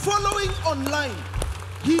 following online.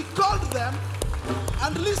 He called them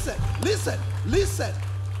and listen.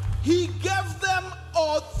 He gave them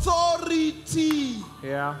authority.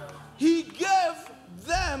 Yeah. He gave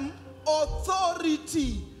them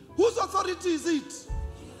authority. Whose authority is it?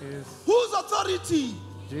 Whose authority?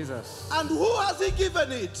 Jesus. And who has he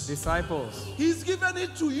given it? Disciples. He's given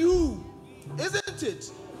it to you, isn't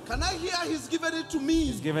it? Can I hear he's given it to me?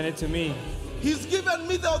 He's given it to me. He's given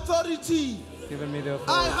me the authority. He's given me the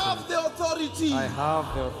authority. I have the authority. I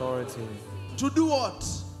have the authority. To do what?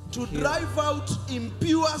 To drive out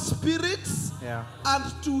impure spirits, Yeah. and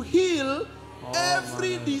to heal All every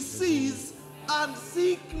manner of disease and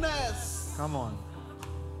sickness. Come on.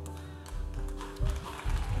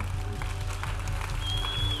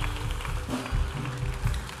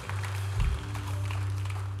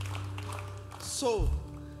 So,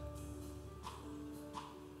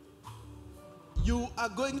 you are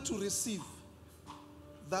going to receive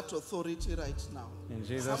that authority right now. In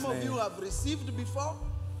Jesus' Some of name. you have received before.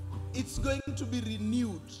 It's going to be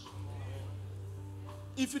renewed.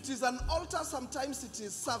 If it is an altar, sometimes it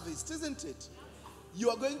is serviced, isn't it? You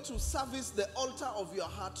are going to service the altar of your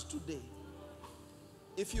heart today.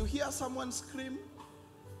 If you hear someone scream,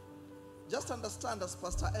 just understand, as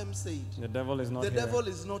Pastor M said, The devil is not here. the devil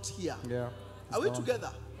is not here. Yeah. Are we together?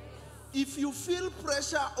 If you feel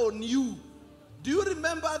pressure on you, do you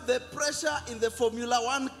remember the pressure in the Formula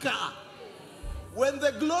 1 car? When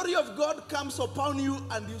the glory of God comes upon you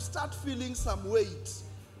and you start feeling some weight,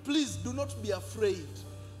 please do not be afraid.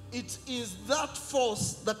 It is that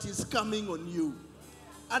force that is coming on you.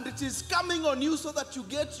 And it is coming on you so that you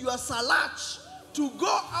get your salach to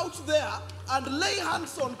go out there and lay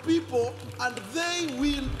hands on people and they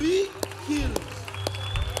will be healed.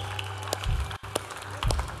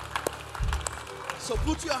 So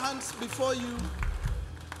put your hands before you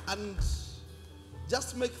and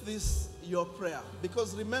just make this your prayer.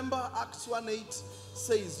 Because remember, Acts 1:8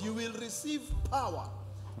 says, you will receive power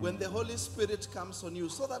when the Holy Spirit comes on you.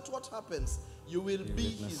 So that what happens? You will be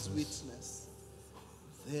his witness.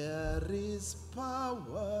 There is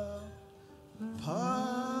power,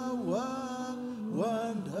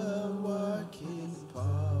 wonder-working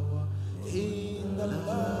power in the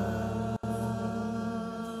blood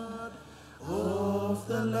of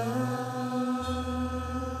the Lamb.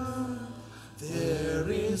 There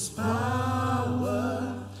is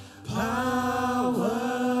power,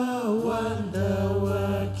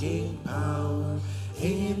 wonder-working power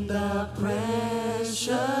in the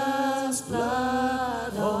precious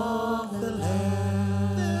blood of the Lamb.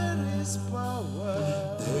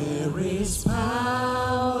 There is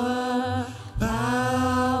power,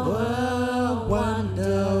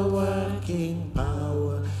 wonder-working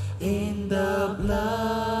power in the blood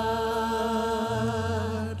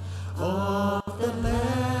of the Lamb.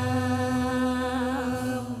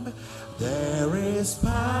 There is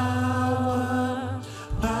power.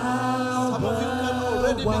 Some of you can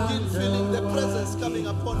already begin feeling the presence coming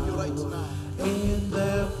upon you right now. In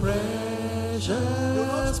the precious do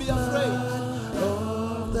not be afraid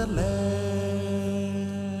of the Lamb.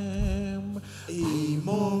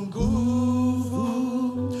 Imo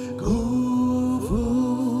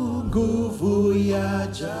nguvu ya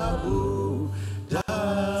ajabu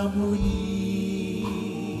damuni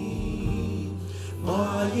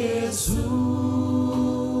mwa Yesu.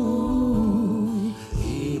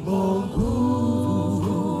 Imo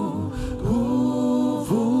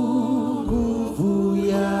nguvu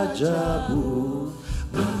ya ajabu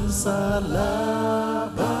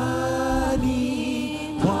msalabani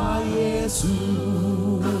mwa Yesu.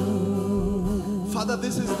 Father,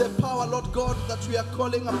 this is the power, Lord God, that we are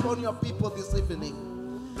calling upon your people this evening.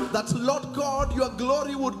 That, Lord God, your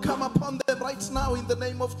glory would come upon them right now in the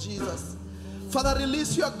name of Jesus. Father,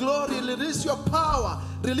 release your glory, release your power,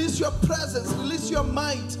 release your presence, release your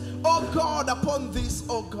might, oh God, upon this,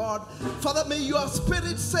 oh God. Father, may your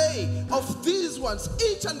spirit say of these ones,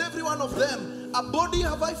 each and every one of them, a body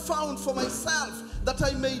have I found for myself, that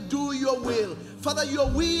I may do your will. Father, your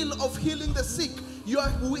will of healing the sick, your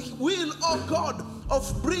will, oh God,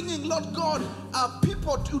 of bringing, Lord God,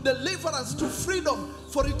 people to deliverance, to freedom.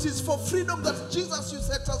 For it is for freedom that Jesus, you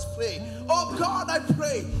set us free. Oh God, I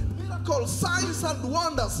pray, miracles, signs and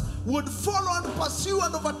wonders would follow and pursue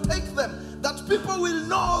and overtake them, that people will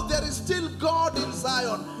know there is still God in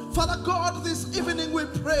Zion. Father God, this evening we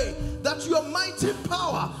pray that your mighty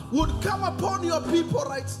power would come upon your people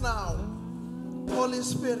right now. Holy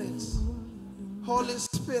Spirit, Holy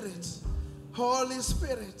Spirit, Holy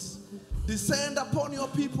Spirit, descend upon your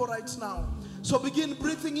people right now. So begin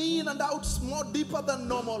breathing in and out more deeper than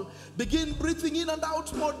normal. Begin breathing in and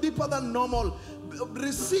out more deeper than normal.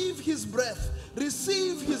 Receive his breath.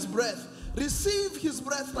 Receive his breath. Receive his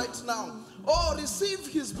breath right now. Oh, receive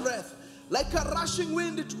his breath. Like a rushing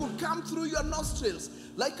wind, it could come through your nostrils.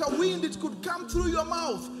 Like a wind, it could come through your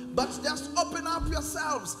mouth. But just open up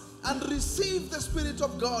yourselves and receive the Spirit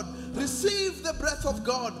of God. Receive the breath of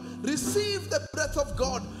God. Receive the breath of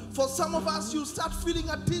God. For some of us, you start feeling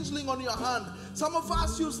a tingling on your hand. Some of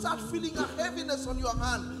us, you start feeling a heaviness on your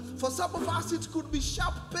hand. For some of us, it could be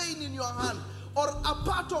sharp pain in your hand or a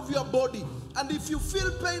part of your body. And if you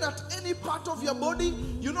feel pain at any part of your body,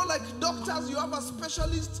 you know, like doctors, you have a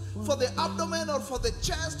specialist for the abdomen or for the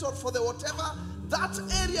chest or for the whatever. That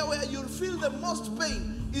area where you'll feel the most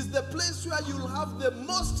pain is the place where you'll have the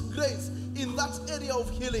most grace in that area of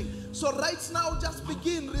healing. So right now, just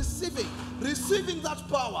begin receiving that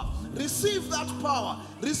power. Receive that power.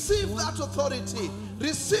 Receive that authority.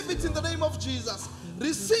 Receive it in the name of Jesus.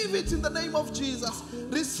 Receive it in the name of Jesus.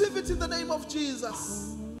 Receive it in the name of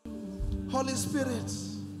Jesus. Holy Spirit.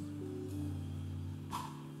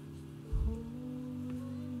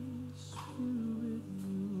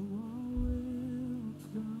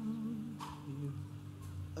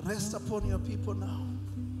 Rest upon your people now.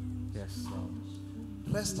 Yes, Lord.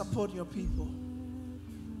 Rest upon your people.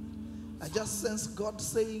 I just sense God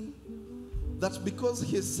saying that because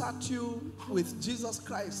he sat you with Jesus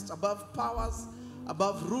Christ above powers,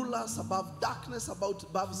 above rulers, above darkness,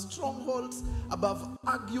 above strongholds, above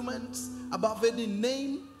arguments, above any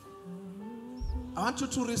name, I want you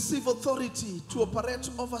to receive authority to operate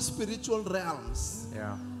over spiritual realms.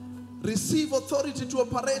 Yeah. Receive authority to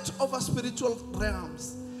operate over spiritual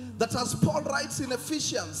realms. That, as Paul writes in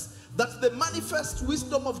Ephesians, that the manifest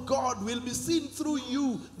wisdom of God will be seen through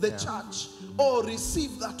you, the church. Oh,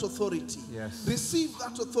 receive that authority. Yes. Receive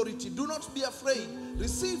that authority. Do not be afraid.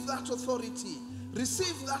 Receive that authority.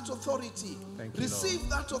 Receive that authority. Thank you, Receive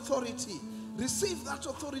Lord. that authority. Receive that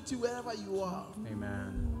authority wherever you are.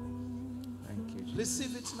 Amen. Thank you, Jesus.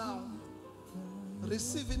 Receive it now.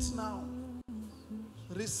 Receive it now.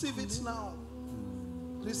 Receive it now.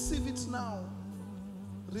 Receive it now.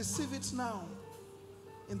 Receive it now.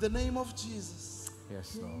 In the name of Jesus.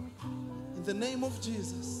 Yes, Lord. In the name of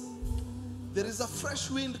Jesus. There is a fresh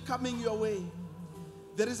wind coming your way.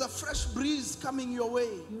 There is a fresh breeze coming your way.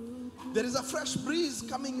 There is a fresh breeze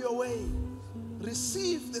coming your way.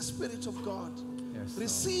 Receive the Spirit of God. Yes,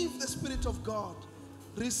 Receive the Spirit of God.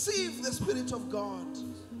 Receive the Spirit of God.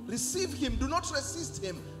 Receive him. Do not resist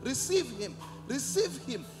him. Receive him. Receive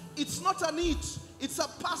him. It's not an it. It's a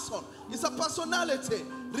person. It's a personality.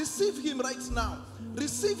 Receive him right now.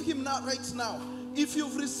 Receive him now, right now. If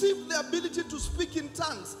you've received the ability to speak in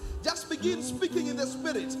tongues, just begin speaking in the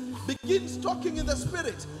Spirit. Begin talking in the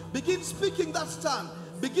Spirit. Begin speaking that tongue.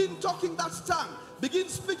 Begin talking that tongue. Begin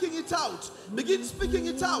speaking it out. Begin speaking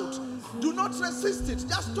it out. Do not resist it.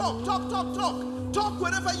 Just talk, talk, talk, talk. Talk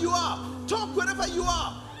wherever you are. Talk wherever you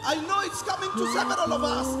are. I know it's coming to several of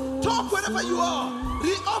us. Talk wherever you are.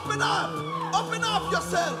 Open up. Open up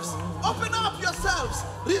yourselves. Open up yourselves.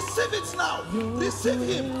 Receive it now. Receive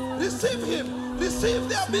him. Receive him. Receive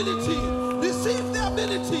the ability. Receive the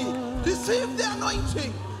ability. Receive the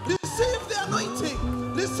anointing. Receive the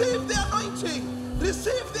anointing. Receive the anointing.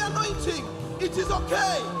 Receive the anointing. It is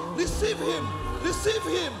okay. Receive him. Receive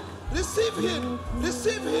him. Receive him.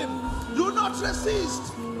 Receive him. Do not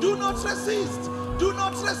resist. Do not resist. Do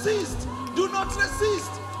not resist. Do not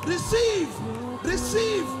resist. Receive.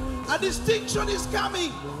 Receive. A distinction is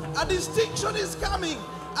coming. A distinction is coming.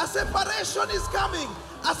 A separation is coming.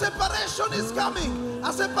 A separation is coming.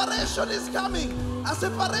 A separation is coming. A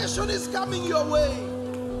separation is coming your way.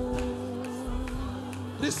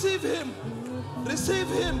 Receive him. Receive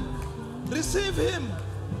him. Receive him.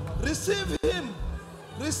 Receive him.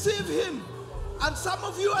 Receive him. And some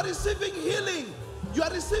of you are receiving healing. You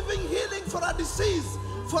are receiving healing for a disease,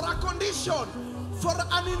 for a condition, for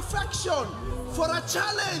an infection, for a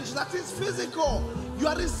challenge that is physical. You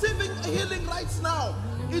are receiving healing right now.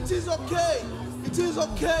 It is okay. It is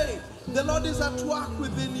okay. The Lord is at work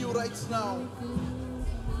within you right now.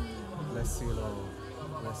 Bless you, Lord.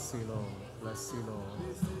 Bless you, Lord. Bless you,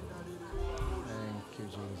 Lord. Thank you,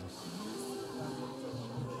 Jesus.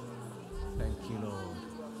 Thank you, Lord.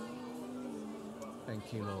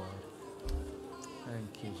 Thank you, Lord.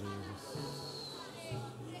 Thank you, Jesus.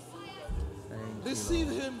 Thank Receive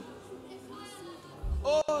you, Lord. him.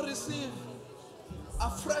 Oh, receive. A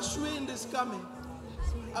fresh wind is coming.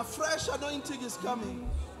 A fresh anointing is coming.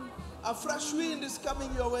 A fresh wind is coming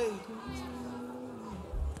your way.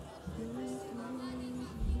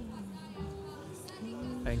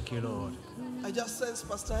 Thank you, Lord. I just sense,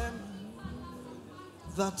 Pastor M,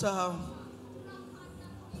 that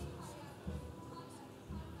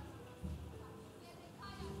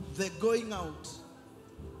the going out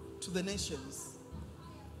to the nations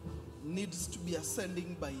needs to be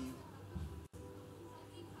ascending by you.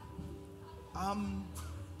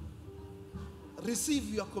 Receive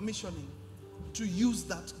your commissioning to use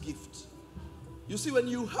that gift. You see, when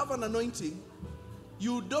you have an anointing,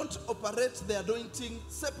 you don't operate the anointing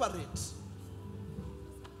separate.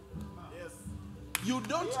 You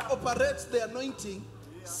don't operate the anointing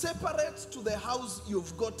separate to the house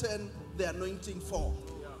you've gotten the anointing for.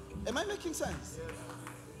 Am I making sense?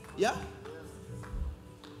 Yeah?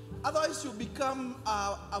 Otherwise, you become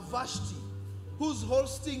a Vashti who's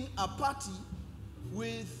hosting a party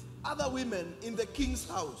with other women in the king's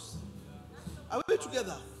house. Are we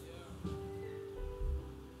together?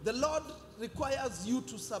 The Lord requires you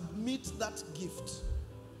to submit that gift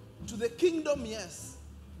to the kingdom, yes,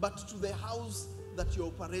 but to the house that you're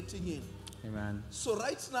operating in. Amen. So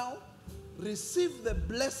right now, receive the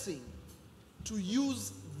blessing to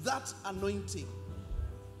use that anointing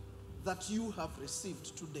that you have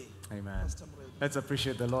received today. Amen. Let's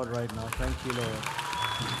appreciate the Lord right now. Thank you, Lord.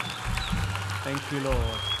 Thank you,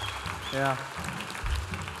 Lord. Yeah.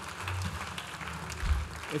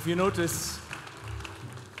 If you notice,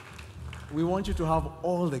 we want you to have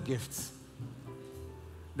all the gifts.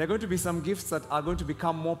 There are going to be some gifts that are going to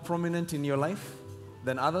become more prominent in your life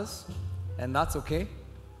than others, and that's okay.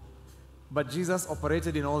 But Jesus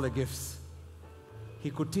operated in all the gifts. He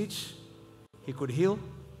could teach, he could heal,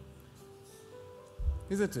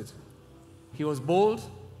 isn't it? He was bold,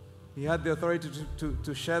 he had the authority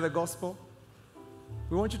to share the gospel.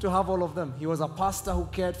 We want you to have all of them. He was a pastor who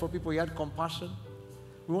cared for people, he had compassion.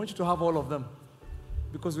 We want you to have all of them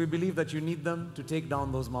because we believe that you need them to take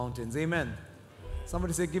down those mountains. Amen.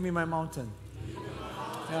 Somebody say, give me my mountain.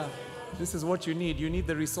 Yeah, this is what you need. You need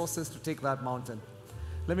the resources to take that mountain.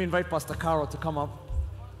 Let me invite Pastor Carol to come up.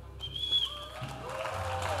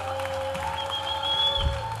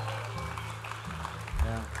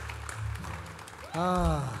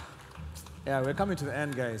 Yeah, we're coming to the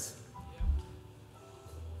end, guys.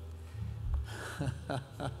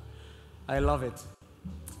 I love it.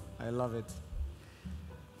 I love it.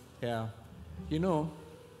 Yeah. You know,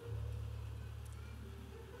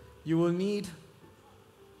 you will need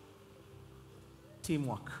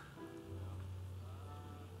teamwork.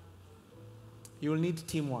 You will need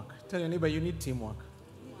teamwork. Tell your neighbor, you need teamwork.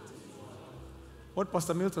 What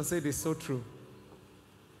Pastor Milton said is so true.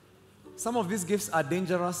 Some of these gifts are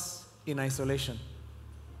dangerous in isolation.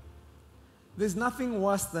 There's nothing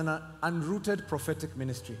worse than an unrooted prophetic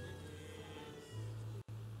ministry.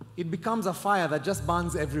 It becomes a fire that just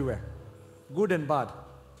burns everywhere, good and bad.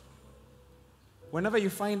 Whenever you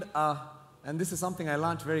find and this is something I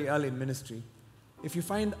learned very early in ministry, if you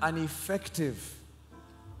find an effective,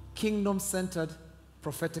 kingdom-centered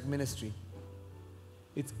prophetic ministry,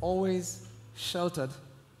 it's always sheltered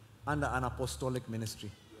under an apostolic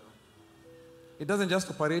ministry. It doesn't just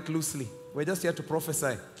operate loosely. We're just here to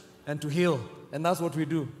prophesy and to heal, and that's what we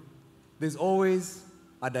do. There's always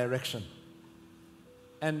a direction.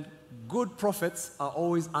 And good prophets are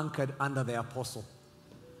always anchored under the apostle.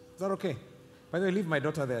 Is that okay? By the way, leave my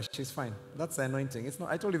daughter there. She's fine. That's the anointing. It's not,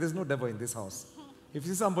 I told you there's no devil in this house. If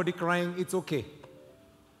you see somebody crying, it's okay.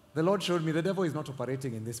 The Lord showed me the devil is not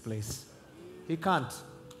operating in this place. He can't.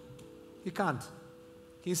 He can't.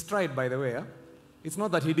 He's tried, by the way. Huh? It's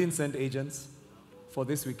not that he didn't send agents for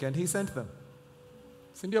this weekend. He sent them.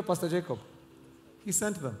 Send you Pastor Jacob. He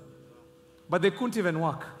sent them. But they couldn't even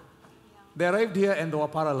work. They arrived here and they were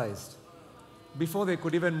paralyzed before they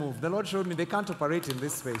could even move. The Lord showed me they can't operate in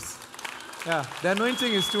this space. Yeah, the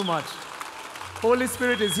anointing is too much. Holy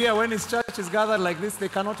Spirit is here. When His church is gathered like this, they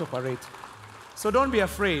cannot operate. So don't be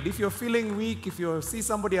afraid. If you're feeling weak, if you see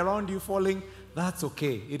somebody around you falling, that's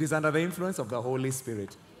okay. It is under the influence of the Holy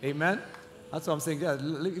Spirit. Amen? That's what I'm saying. Yeah,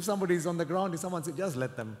 if somebody is on the ground, if someone says, just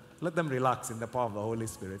let them relax in the power of the Holy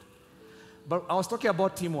Spirit. But I was talking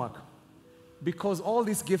about teamwork because all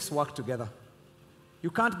these gifts work together.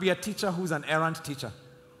 You can't be a teacher who's an errant teacher.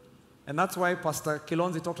 And that's why Pastor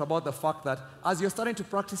Kilonzi talked about the fact that as you're starting to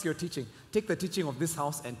practice your teaching, take the teaching of this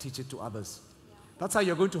house and teach it to others. That's how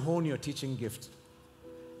you're going to hone your teaching gift.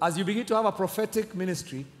 As you begin to have a prophetic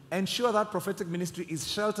ministry, ensure that prophetic ministry is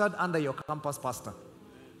sheltered under your campus pastor.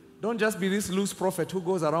 Don't just be this loose prophet who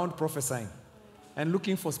goes around prophesying and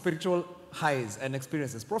looking for spiritual highs and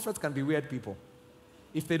experiences. Prophets can be weird people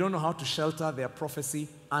if they don't know how to shelter their prophecy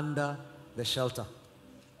under the shelter.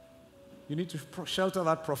 You need to shelter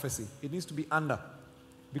that prophecy. It needs to be under.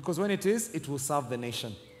 Because when it is, it will serve the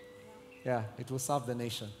nation. Yeah, it will serve the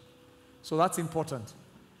nation. So that's important.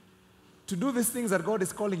 To do these things that God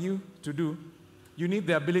is calling you to do, you need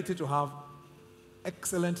the ability to have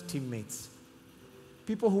excellent teammates.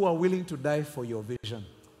 People who are willing to die for your vision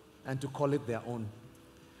and to call it their own.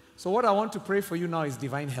 So what I want to pray for you now is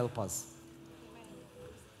divine helpers.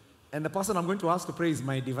 And the person I'm going to ask to pray is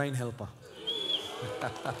my divine helper.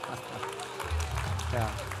 Yeah.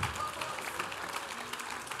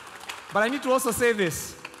 But I need to also say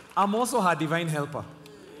this. I'm also her divine helper.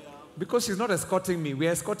 Because she's not escorting me,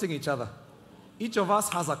 we're escorting each other. Each of us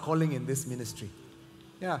has a calling in this ministry.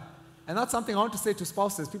 Yeah. And that's something I want to say to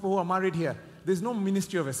spouses, people who are married here. There's no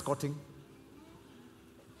ministry of escorting.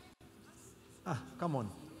 Come on.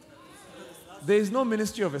 There is no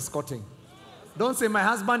ministry of escorting. Don't say, my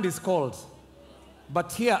husband is called,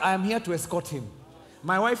 but here, I am here to escort him.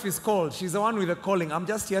 My wife is called. She's the one with the calling. I'm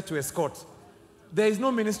just here to escort. There is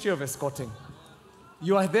no ministry of escorting.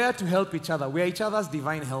 You are there to help each other. We are each other's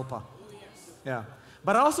divine helper. Yeah.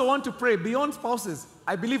 But I also want to pray beyond spouses.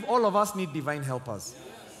 I believe all of us need divine helpers.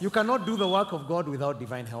 You cannot do the work of God without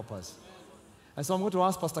divine helpers. And so I'm going to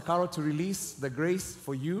ask Pastor Carol to release the grace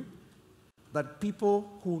for you that people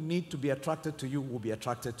who need to be attracted to you will be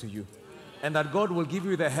attracted to you. And that God will give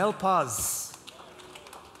you the helpers,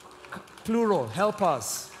 plural,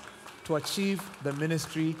 helpers, to achieve the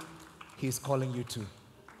ministry He's calling you to.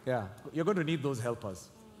 Yeah, you're going to need those helpers.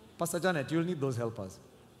 Pastor Janet, you'll need those helpers.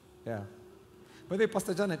 Yeah. By the way,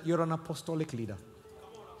 Pastor Janet, you're an apostolic leader.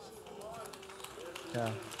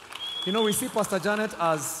 Yeah. You know, we see Pastor Janet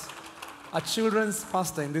as a children's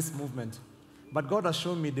pastor in this movement. But God has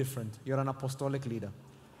shown me different. You're an apostolic leader.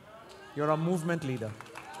 You're a movement leader.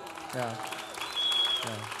 Yeah.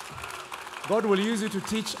 Yeah. God will use you to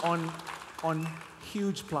teach on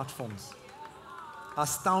huge platforms.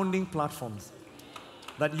 Astounding platforms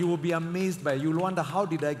that you will be amazed by. You'll wonder, how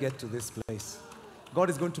did I get to this place? God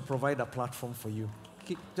is going to provide a platform for you.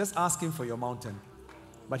 Just ask Him for your mountain.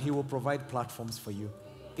 But He will provide platforms for you.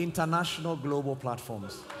 International, global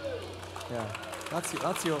platforms. Yeah.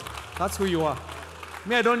 That's who you are.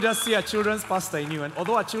 Me, I don't just see a children's pastor in you. And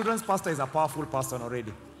although a children's pastor is a powerful person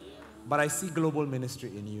already, but I see global ministry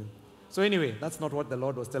in you. So anyway, that's not what the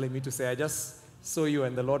Lord was telling me to say. I just saw you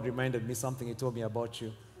and the Lord reminded me something He told me about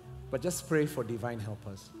you. But just pray for divine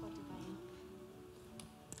helpers.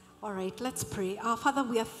 All right, let's pray. Our Father,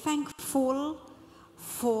 we are thankful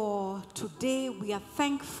for today. We are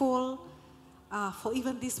thankful for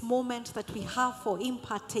even this moment that we have for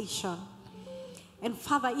impartation. And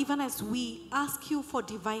Father, even as we ask you for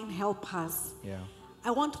divine helpers,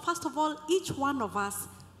 I want, first of all, each one of us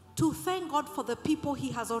to thank God for the people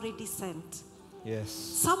He has already sent. Yes.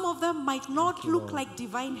 Some of them might not look like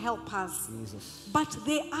divine helpers, but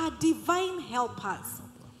they are divine helpers.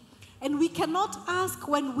 And we cannot ask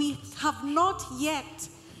when we have not yet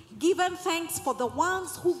given thanks for the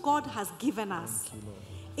ones who God has given us.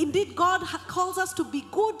 Indeed, God calls us to be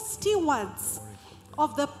good stewards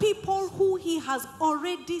of the people who He has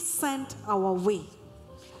already sent our way.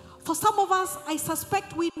 For some of us, I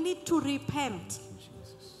suspect we need to repent.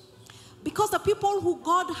 Because the people who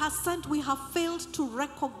God has sent, we have failed to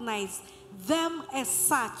recognize them as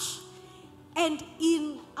such. And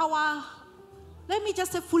in our, let me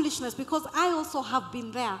just say foolishness, because I also have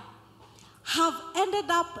been there, have ended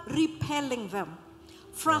up repelling them,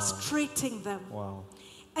 frustrating them. Wow.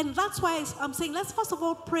 And that's why I'm saying, let's first of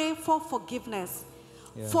all pray for forgiveness,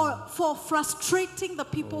 for frustrating the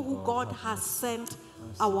people who God has sent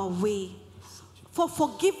our way, for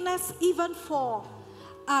forgiveness even for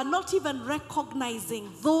not even recognizing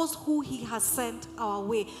those who He has sent our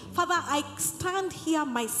way. Father, I stand here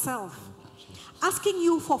myself asking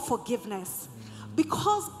you for forgiveness,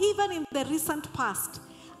 because even in the recent past,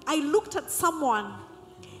 I looked at someone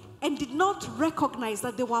and did not recognize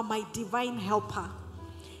that they were my divine helper.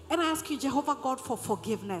 And I ask you, Jehovah God, for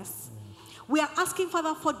forgiveness. We are asking,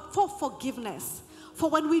 Father, for forgiveness. For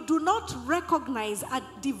when we do not recognize our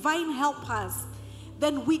divine helpers,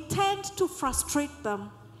 then we tend to frustrate them.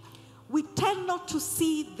 We tend not to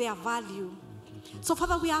see their value. So,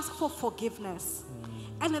 Father, we ask for forgiveness.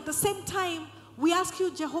 And at the same time, we ask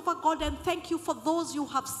you, Jehovah God, and thank you for those you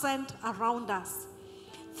have sent around us.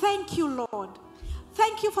 Thank you, Lord.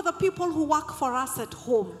 Thank you for the people who work for us at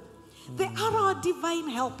home. They are our divine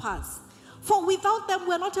helpers. For without them,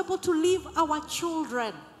 we're not able to leave our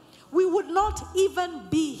children. We would not even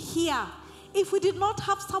be here if we did not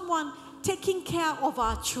have someone taking care of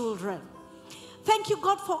our children. Thank you,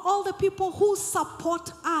 God, for all the people who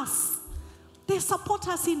support us. They support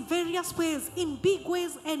us in various ways, in big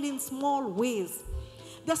ways and in small ways.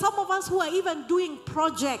 There are some of us who are even doing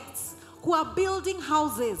projects, who are building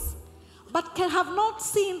houses. but have not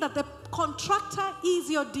seen that the contractor is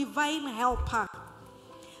your divine helper.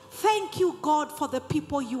 Thank you, God, for the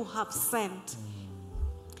people you have sent.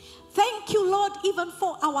 Thank you, Lord, even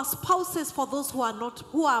for our spouses, for those who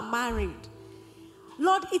are married.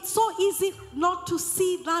 Lord, it's so easy not to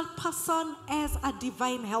see that person as a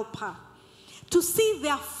divine helper, to see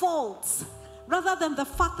their faults, rather than the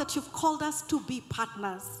fact that you've called us to be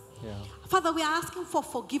partners. Yeah. Father, we are asking for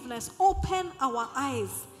forgiveness. Open our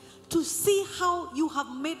eyes to see how you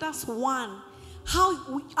have made us one,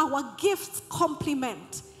 how our gifts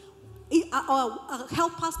complement,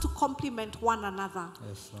 help us to complement one another.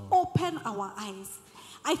 Yes, open our eyes.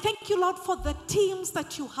 I thank you, Lord, for the teams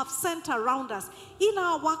that you have sent around us, in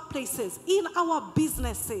our workplaces, in our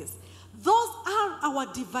businesses. Those are our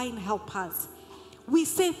divine helpers. We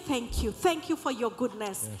say thank you. Thank you for your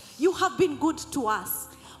goodness. Yes. You have been good to us.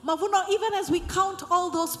 Mavuno, even as we count all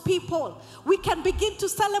those people, we can begin to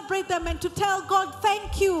celebrate them and to tell God,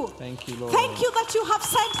 thank you. Thank you, Lord. Thank you that you have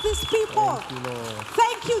sent these people. Thank you, Lord.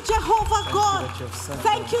 Thank you, Jehovah God.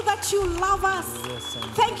 Thank you that you love us. Yes,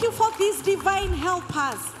 thank you for these divine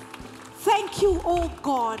helpers. Thank you, oh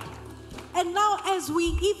God. And now as we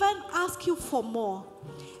even ask you for more,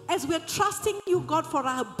 as we're trusting you, God, for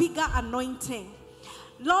a bigger anointing,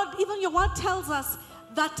 Lord, even your word tells us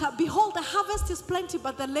that, behold, the harvest is plenty,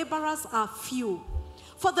 but the laborers are few.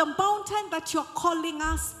 For the mountain that you're calling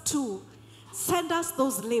us to, send us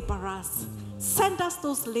those laborers. Send us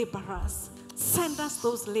those laborers. Send us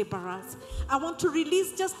those laborers. I want to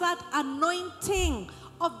release just that anointing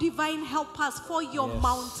of divine helpers for your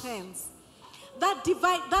mountains. That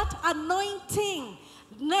anointing,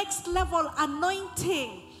 next level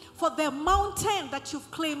anointing for the mountain that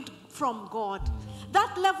you've claimed from God.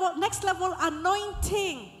 That level, next level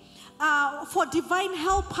anointing for divine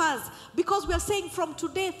helpers, because we are saying from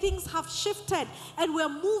today things have shifted and we're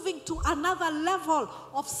moving to another level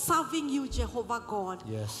of serving you, Jehovah God.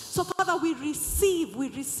 Yes. So Father, we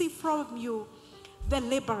receive from you the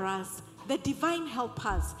laborers, the divine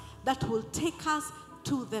helpers that will take us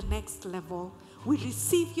to the next level. We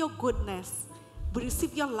receive your goodness, we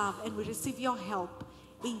receive your love, and we receive your help.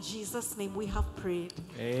 In Jesus' name we have prayed.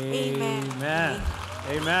 Amen. Amen.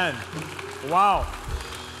 Amen. Wow.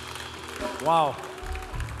 Wow.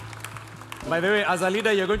 By the way, as a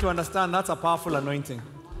leader, you're going to understand that's a powerful anointing.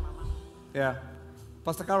 Yeah.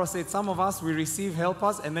 Pastor Carol said some of us, we receive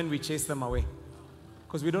helpers and then we chase them away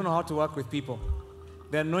because we don't know how to work with people.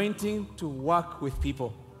 The anointing to work with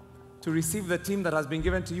people, to receive the team that has been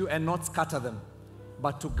given to you and not scatter them,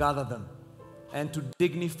 but to gather them and to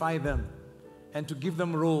dignify them and to give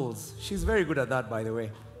them roles. She's very good at that, by the way.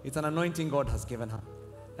 It's an anointing God has given her.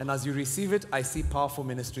 And as you receive it, I see powerful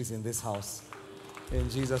ministries in this house. In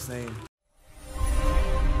Jesus' name.